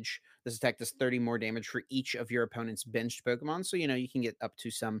damage. This attack does 30 more damage for each of your opponent's benched Pokemon. So, you can get up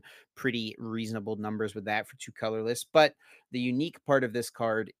to some pretty reasonable numbers with that for 2 colorless. But the unique part of this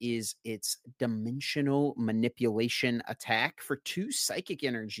card is its Dimensional Manipulation attack for 2 Psychic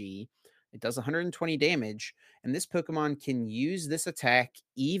Energy. It does 120 damage. And this Pokemon can use this attack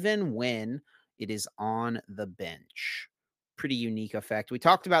even when it is on the bench. Pretty unique effect. We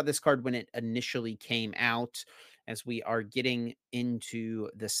talked about this card when it initially came out. As we are getting into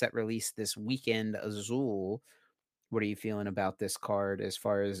the set release this weekend, Azul, what are you feeling about this card as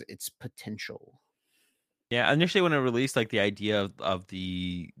far as its potential? Yeah, initially when it released, like the idea of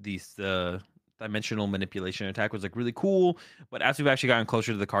the dimensional manipulation attack was like really cool, but as we've actually gotten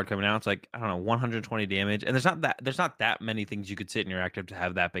closer to the card coming out, it's like I don't know, 120 damage, and there's not that many things you could sit in your active to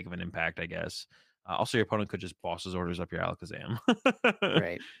have that big of an impact, I guess. Also, your opponent could just bosses orders up your Alakazam,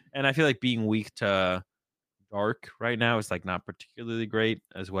 Right. and I feel like being weak to dark right now is like not particularly great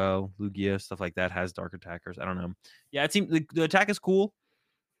as well. Lugia stuff like that has dark attackers. I don't know. Yeah, it seems the attack is cool.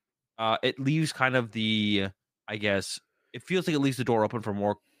 It leaves kind of I guess, it feels like it leaves the door open for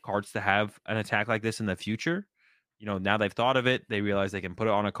more cards to have an attack like this in the future. Now they've thought of it, they realize they can put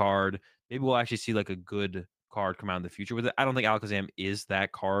it on a card. Maybe we'll actually see like a good card come out in the future with it. I don't think Alakazam is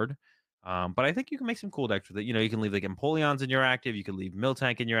that card. But I think you can make some cool decks with it. You can leave like Empoleons in your active, you could leave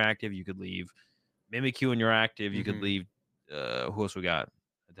Miltank in your active, you could leave Mimikyu in your active, you could leave who else we got?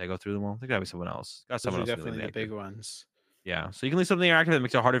 Did I go through them all? I think that'd be someone else. Got Those someone are else we can leave definitely in the the active. big ones. Yeah, so you can leave something interactive that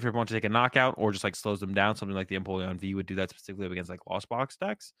makes it harder for your opponent to take a knockout, or just like slows them down. Something like the Empoleon V would do that specifically against like Lost Box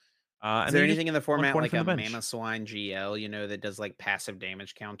decks. Is And there then you just anything in the format 120 like from a the bench. Mamoswine GL, that does like passive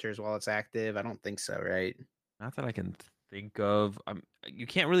damage counters while it's active? I don't think so, right? Not that I can think of. You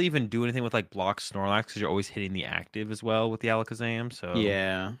can't really even do anything with like block Snorlax because you're always hitting the active as well with the Alakazam. So,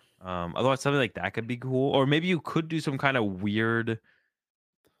 Yeah. otherwise something like that could be cool. Or maybe you could do some kind of weird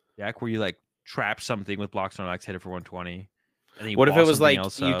deck where you like trap something with block Snorlax, hit it for 120, and then you What if it boss was something like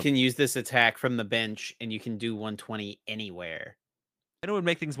else you up. can use this attack from the bench and you can do 120 anywhere? And it would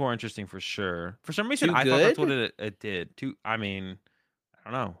make things more interesting for sure. For some reason, Too I thought that's what good? it did. I mean, I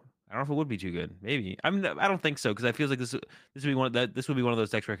don't know. I don't know if it would be too good. Maybe. I mean, I don't think so because I feel like this would be this would be one of those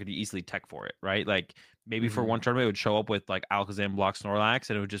decks where I could easily tech for it, right? Like maybe for one tournament it would show up with like Alakazam block Snorlax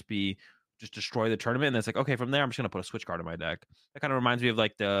and it would just destroy the tournament. And it's like, okay, from there I'm just gonna put a switch card in my deck. That kind of reminds me of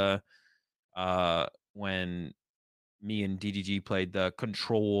like the when me and DDG played the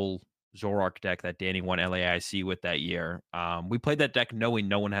control Zoroark deck that Danny won LAIC with that year. We played that deck knowing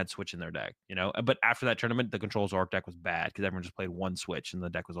no one had Switch in their deck, But after that tournament, the control Zoroark deck was bad because everyone just played one Switch and the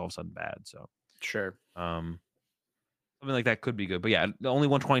deck was all of a sudden bad. So, Sure. something like that could be good. But yeah, the only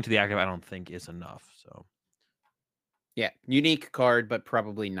 120 to the active, I don't think is enough. So, Yeah, unique card, but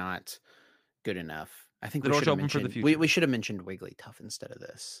probably not good enough. I think the we door's should have open for the mentioned future. we should have mentioned Wigglytuff instead of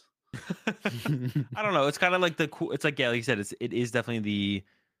this. I don't know. It's kind of like the cool. It's like like you said, it is definitely the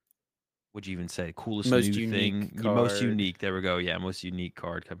what'd you even say? Coolest Most new unique thing, most card. unique. There we go. Yeah, most unique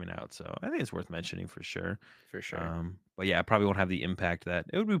card coming out. So I think it's worth mentioning for sure. For sure. But yeah, it probably won't have the impact that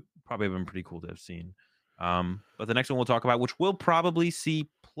it would be probably have been pretty cool to have seen. But the next one we'll talk about, which we'll probably see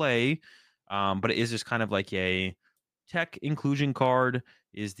play, but it is just kind of like a tech inclusion card,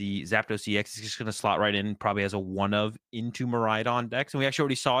 is the Zapdos EX. It's just going to slot right in, probably as a one of into Miraidon decks, and we actually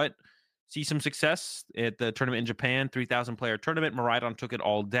already saw it see some success at the tournament in Japan, 3,000 player tournament. Miraidon took it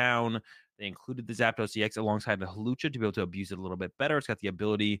all down. They included the Zapdos EX alongside the Hawlucha to be able to abuse it a little bit better. It's got the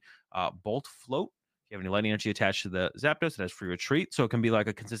ability Bolt Float. If you have any lightning energy attached to the Zapdos, it has free retreat. So it can be like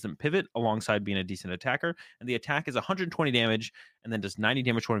a consistent pivot alongside being a decent attacker. And the attack is 120 damage and then does 90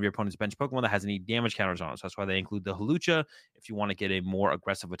 damage to one of your opponent's bench Pokemon that has any damage counters on it. So that's why they include the Hawlucha if you want to get a more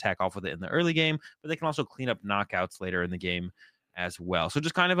aggressive attack off with it in the early game. But they can also clean up knockouts later in the game as well. So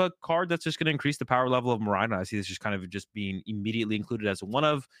just kind of a card that's just going to increase the power level of Miraidon. I see this just kind of just being immediately included as one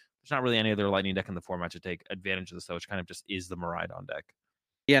of. There's not really any other lightning deck in the format to take advantage of this, though, which kind of just is the Miraidon deck.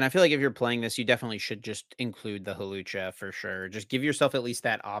 Yeah, and I feel like if you're playing this, you definitely should just include the Hawlucha for sure. Just give yourself at least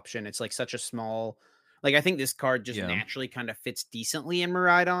that option. It's like such a small, like I think this card just Yeah. naturally kind of fits decently in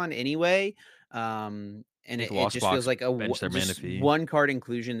Miraidon anyway. And Make it Lost just feels Box like bench their just Manaphy. one card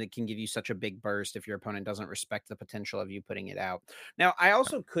inclusion that can give you such a big burst if your opponent doesn't respect the potential of you putting it out. Now, I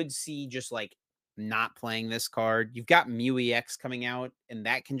also could see just like not playing this card. You've got Mew EX coming out, and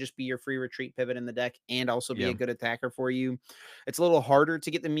that can just be your free retreat pivot in the deck and also be Yeah. a good attacker for you. It's a little harder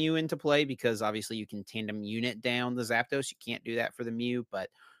to get the Mew into play because obviously you can tandem unit down the Zapdos. You can't do that for the Mew, but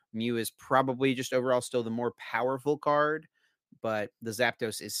Mew is probably just overall still the more powerful card. but the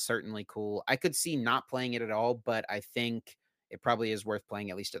Zapdos is certainly cool. I could see not playing it at all, but I think it probably is worth playing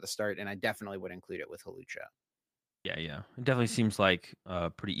at least at the start, and I definitely would include it with Hawlucha. Yeah, yeah. It definitely seems like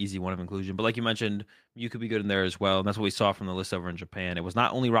a pretty easy one of inclusion. But like you mentioned, you could be good in there as well. And that's what we saw from the list over in Japan. It was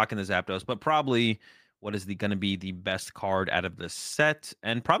not only rocking the Zapdos, but probably what is the going to be the best card out of the set,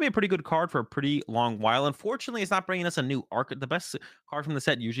 and probably a pretty good card for a pretty long while. Unfortunately, it's not bringing us a new arc. The best card from the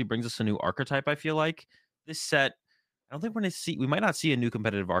set usually brings us a new archetype. I feel like this set, I don't think we're going to see. We might not see a new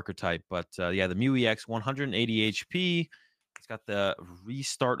competitive archetype, but yeah, the Mew EX 180 HP. It's got the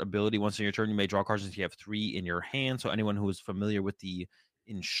restart ability. Once in your turn, you may draw cards until you have 3 in your hand. So anyone who is familiar with the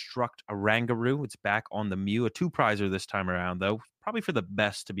Instruct Arangaroo, it's back on the Mew. A 2-prizer this time around, though. Probably for the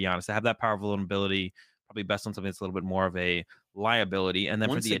best, to be honest. To have that powerful ability, probably best on something that's a little bit more of a liability. And then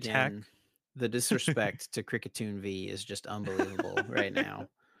for Once the attack, again, the disrespect to Cricketune V is just unbelievable right now.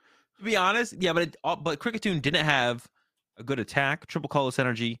 to be honest, yeah, but Cricketune didn't have a good attack. Triple Colorless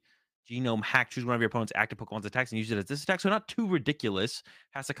Energy, Genome Hack, choose one of your opponent's active Pokemon's attacks and use it as this attack. So not too ridiculous.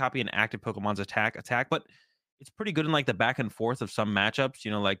 Has to copy an active Pokemon's attack, but it's pretty good in like the back and forth of some matchups.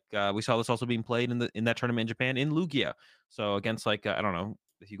 You know, like we saw this also being played in that tournament in Japan in Lugia. So against like I don't know.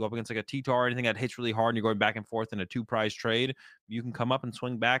 If you go up against like a T-Tar or anything that hits really hard and you're going back and forth in a 2-prize trade, you can come up and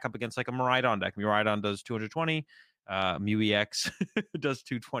swing back up against like a Miraidon deck. Miraidon does 220. Mew EX does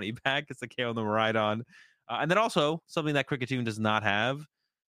 220 back. It's the KO on the Miraidon. And then also something that Cricketune does not have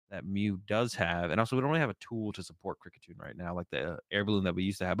that Mew does have. And also we don't really have a tool to support Cricketune right now, like the air balloon that we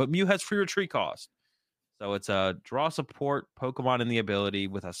used to have. But Mew has free retreat cost. So it's a draw support Pokemon in the ability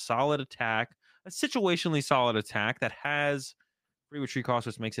with a solid attack, a situationally solid attack that has free retreat cost,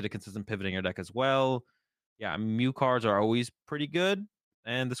 which makes it a consistent pivoting your deck as well. Yeah, Mew cards are always pretty good.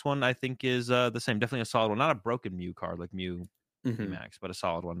 And this one I think is the same. Definitely a solid one. Not a broken Mew card like Mew Mhm. VMAX, but a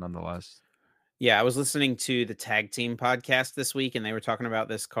solid one nonetheless. Yeah, I was listening to the Tag Team podcast this week, and they were talking about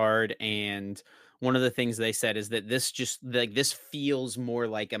this card. And one of the things they said is that this just like this feels more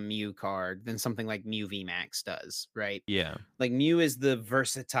like a Mew card than something like Mew VMAX does, right? Yeah. Like Mew is the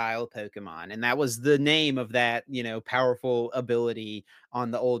versatile Pokemon, and that was the name of that, powerful ability on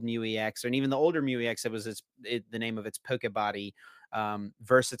the old Mew EX, and even the older Mew EX. It was the name of its Pokebody,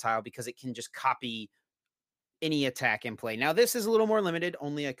 versatile because it can just copy any attack in play. Now, this is a little more limited,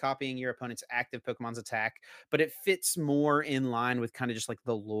 only a copying your opponent's active Pokemon's attack, but it fits more in line with kind of just like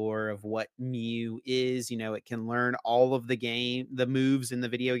the lore of what Mew is. It can learn all of the moves in the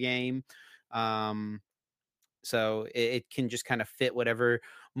video game. So it can just kind of fit whatever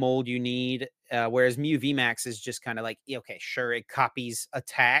mold you need. Whereas Mew VMAX is just kind of like, okay, sure, it copies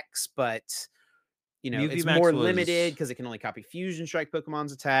attacks, but Mew it's VMAX more limited was because it can only copy Fusion Strike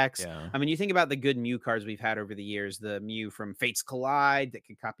Pokemon's attacks. yeah. I mean, you think about the good Mew cards we've had over the years, the Mew from Fates Collide that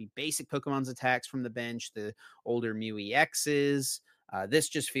could copy basic Pokemon's attacks from the bench, the older Mew EXs. This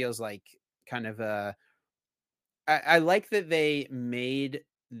just feels like kind of a. I like that they made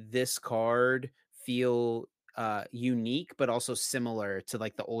this card feel unique but also similar to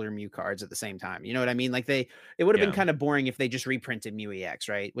like the older Mew cards at the same time. You know what I mean? Like it would have been Yeah. kind of boring if they just reprinted Mew EX,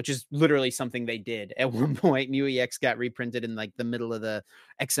 right? Which is literally something they did at one point. Mew EX got reprinted in like the middle of the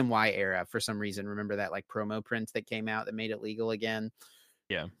X and Y era for some reason. Remember that like promo print that came out that made it legal again?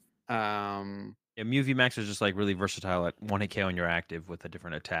 Yeah. Um Yeah, Mew VMAX is just like really versatile at 1 hit KO when you're active with a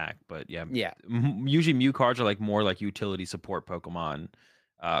different attack. But yeah, yeah, usually Mew cards are like more like utility support Pokemon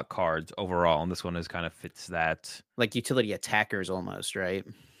cards overall, and this one is kind of fits that. like utility attackers almost, right?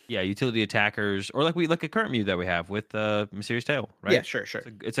 Yeah, utility attackers, or like a current Mew that we have with Mysterious Tail, Yeah, right? sure, sure.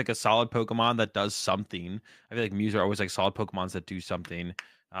 It's like a solid Pokemon that does something. I feel like Mews are always like solid Pokemons that do something.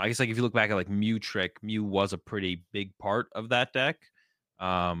 I guess like if you look back at like Mew Trick, Mew was a pretty big part of that deck,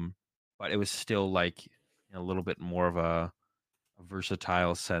 um, but it was still like in a little bit more of a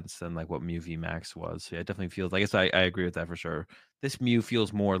versatile sense than like what Mew VMAX was. So yeah, it definitely feels. I guess I agree with that for sure. This Mew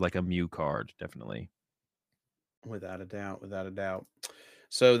feels more like a Mew card, definitely. Without a doubt, without a doubt.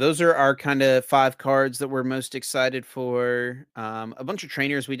 So those are our kind of 5 cards that we're most excited for. A bunch of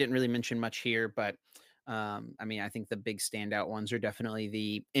trainers we didn't really mention much here, but I mean, I think the big standout ones are definitely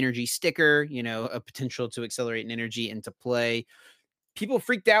the energy sticker, a potential to accelerate an energy into play. People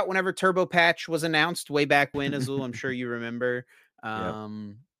freaked out whenever Turbo Patch was announced way back when, Azul. I'm sure you remember. Yep.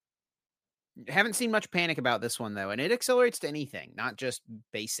 Um, haven't seen much panic about this one though, and it accelerates to anything, not just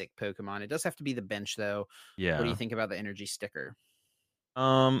basic Pokemon. It does have to be the bench though. What do you Yeah. think about the energy sticker?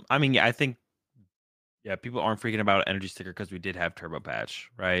 I mean, yeah, I think yeah, people aren't freaking about energy sticker because we did have Turbo Patch,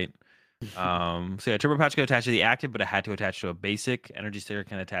 right? So yeah, Turbo Patch can attach to the active, but it had to attach to a basic. Energy sticker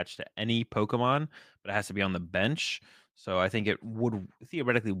can attach to any Pokemon, but it has to be on the bench. So I think it would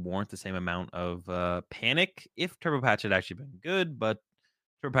theoretically warrant the same amount of panic if Turbo Patch had actually been good, but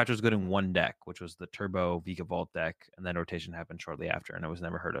Turbo Patch was good in one deck, which was the Turbo Vika Vault deck, and then rotation happened shortly after, and it was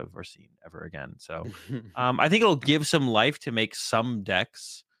never heard of or seen ever again. So I think it'll give some life to make some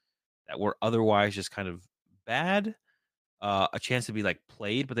decks that were otherwise just kind of bad a chance to be like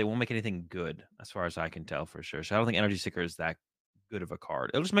played, but they won't make anything good as far as I can tell for sure. So I don't think Energy Seeker is that good of a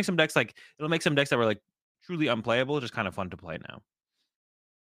card. It'll just make some decks like it'll make some decks that were like truly unplayable, just kind of fun to play now.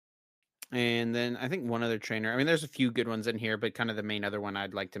 And then I think one other trainer. I mean, there's a few good ones in here, but kind of the main other one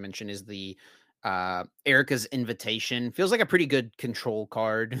I'd like to mention is the Erica's Invitation. Feels like a pretty good control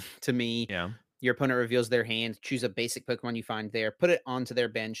card to me. Yeah. Your opponent reveals their hand, choose a basic Pokemon you find there, put it onto their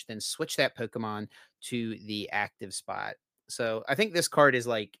bench, then switch that Pokemon to the active spot. So I think this card is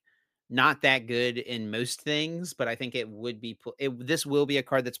like not that good in most things, but I think it would be this will be a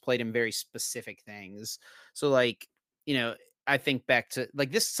card that's played in very specific things. So like, you know, I think back to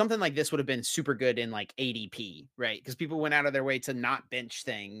like this, something like this would have been super good in like ADP, right? Because people went out of their way to not bench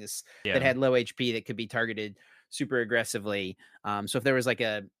things that Yeah. had low HP that could be targeted super aggressively. So if there was like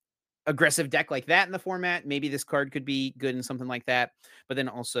a aggressive deck like that in the format, maybe this card could be good in something like that. But then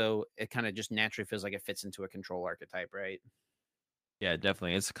also it kind of just naturally feels like it fits into a control archetype, right? Yeah,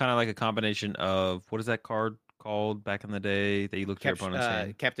 definitely. It's kind of like a combination of what is that card called back in the day that you look to your opponent's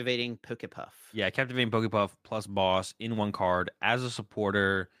hand? Captivating Pokepuff. Yeah, Captivating Pokepuff plus Boss in one card as a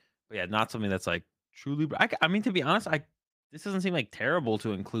supporter. But yeah, not something that's like truly. I mean, to be honest, this doesn't seem like terrible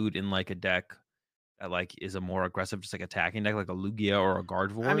to include in like a deck that like is a more aggressive, just like attacking deck, like a Lugia or a I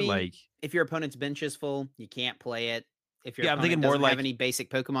Gardevoir. mean, Like, if your opponent's bench is full, you can't play it. If your yeah, I'm thinking opponent more doesn't have like any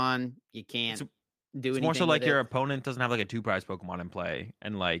basic Pokemon, you it's can't do it's more so anything with like your it. opponent doesn't have like a two prize Pokemon in play,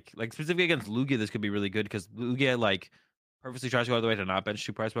 and like specifically against Lugia, this could be really good because Lugia like purposely tries to go all the way to not bench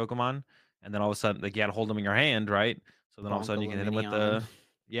two prize Pokemon, and then all of a sudden like you got to hold them in your hand, right? So then all of a Bonk a sudden you can hit him with Lumineon. the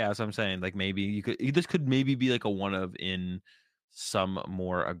yeah. That's what I'm saying. Like maybe this could maybe be like a one of in some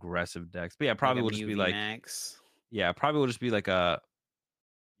more aggressive decks, but yeah, Like probably a will just Mew be V like Max. yeah, probably will just be like a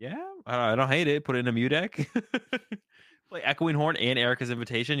yeah. I don't hate it. Put it in a Mew deck. Play Echoing Horn and Erica's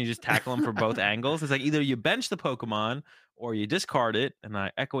Invitation. You just tackle them for both angles. It's like either you bench the Pokemon or you discard it and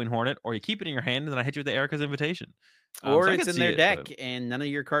I Echoing Horn it, or you keep it in your hand and then I hit you with the Erica's Invitation. Or So I it's could in see their it, deck but and none of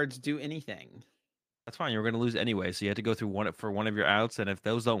your cards do anything. that's fine. You're going to lose anyway. So you had to go through one for one of your outs. And if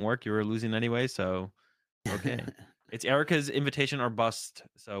those don't work, you were losing anyway. So, okay. It's Erica's Invitation or bust.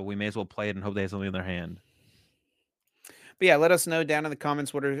 So we may as well play it and hope they have something in their hand. But yeah, let us know down in the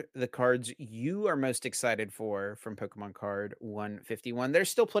comments what are the cards you are most excited for from Pokemon Card 151. There's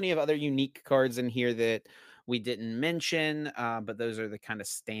still plenty of other unique cards in here that we didn't mention, but those are the kind of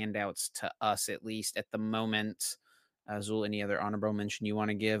standouts to us, at least at the moment. Azul, any other honorable mention you want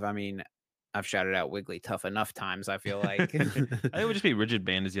to give? I mean, I've shouted out Wigglytuff enough times, I feel like. I think it would just be Rigid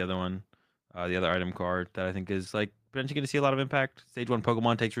Band is the other one. The other item card that I think is like potentially going to see a lot of impact. Stage 1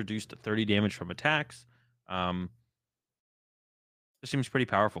 Pokemon takes reduced 30 damage from attacks. It seems pretty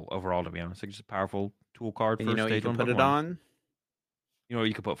powerful overall, to be honest. Like just a powerful tool card And for you know what you stage can 1 put it Pokemon. on? You know,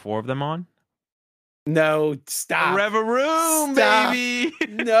 you could put 4 of them on. No, A stop. Reveroom, Stop. baby.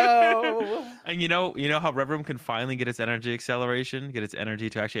 No. And you know how Reveroom can finally get its energy acceleration, get its energy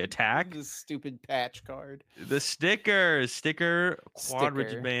to actually attack. This stupid patch card. The sticker quad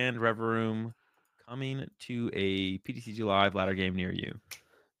Rigid Band Reveroom coming to a PTCG Live ladder game near you.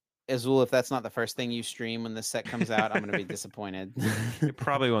 Azul, if that's not the first thing you stream when this set comes out, I'm going to be disappointed. It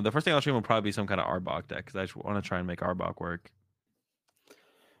probably won't. The first thing I'll stream will probably be some kind of Arbok deck because I just want to try and make Arbok work.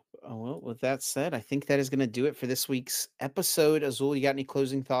 Oh, well, with that said, I think that is going to do it for this week's episode. Azul, you got any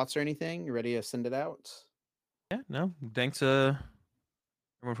closing thoughts or anything? You ready to send it out? Yeah, no. Thanks everyone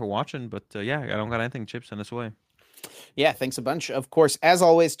for watching. But yeah, I don't got anything. Chip, send us away. Yeah, thanks a bunch. Of course, as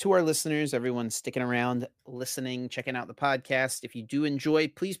always, to our listeners, everyone sticking around, listening, checking out the podcast. If you do enjoy,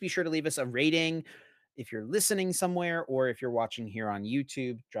 please be sure to leave us a rating. If you're listening somewhere or if you're watching here on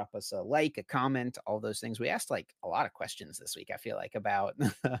YouTube, drop us a like, a comment, all those things. We asked like a lot of questions this week, I feel like, about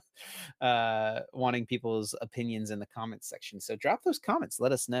wanting people's opinions in the comments section. So drop those comments.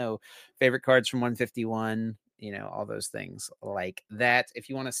 Let us know favorite cards from 151, all those things like that. If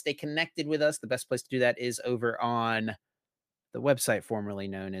you want to stay connected with us, the best place to do that is over on the website formerly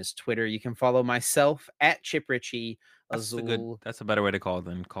known as Twitter. You can follow myself at Chip Ritchie. Azul. That's a better way to call it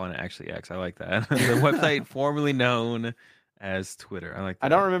than calling it actually X. I like that. The website formerly known as Twitter. I like that. I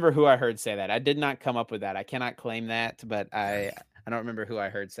don't remember who I heard say that. I did not come up with that. I cannot claim that, but I don't remember who I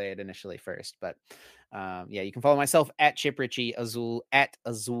heard say it initially first. But yeah, you can follow myself at Chip Ritchie, Azul at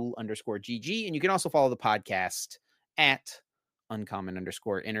Azul_GG. And you can also follow the podcast at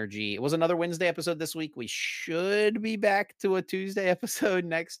 @uncommon_energy. It was another Wednesday episode this week. We should be back to a Tuesday episode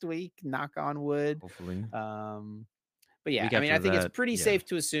next week. Knock on wood. Hopefully. But yeah, Week I mean, I after think it's that, pretty yeah. safe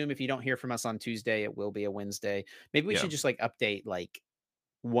to assume if you don't hear from us on Tuesday, it will be a Wednesday. Maybe we Yeah. should just like update like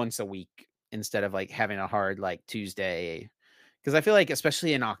once a week instead of like having a hard like Tuesday. Because I feel like,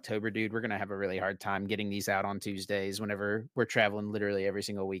 especially in October, dude, we're gonna have a really hard time getting these out on Tuesdays whenever we're traveling literally every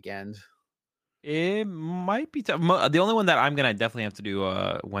single weekend. It might be the only one that I'm gonna definitely have to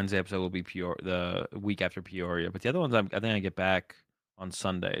do Wednesday episode will be the week after Peoria, but the other ones I think I get back on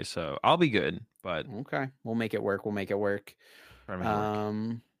Sunday, so I'll be good. But Okay, we'll make it work. We'll make it work. try to make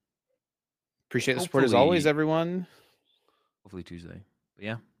it work. Appreciate the support as always, everyone. Hopefully Tuesday. But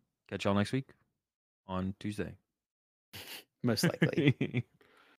yeah, catch y'all next week on Tuesday. Most likely.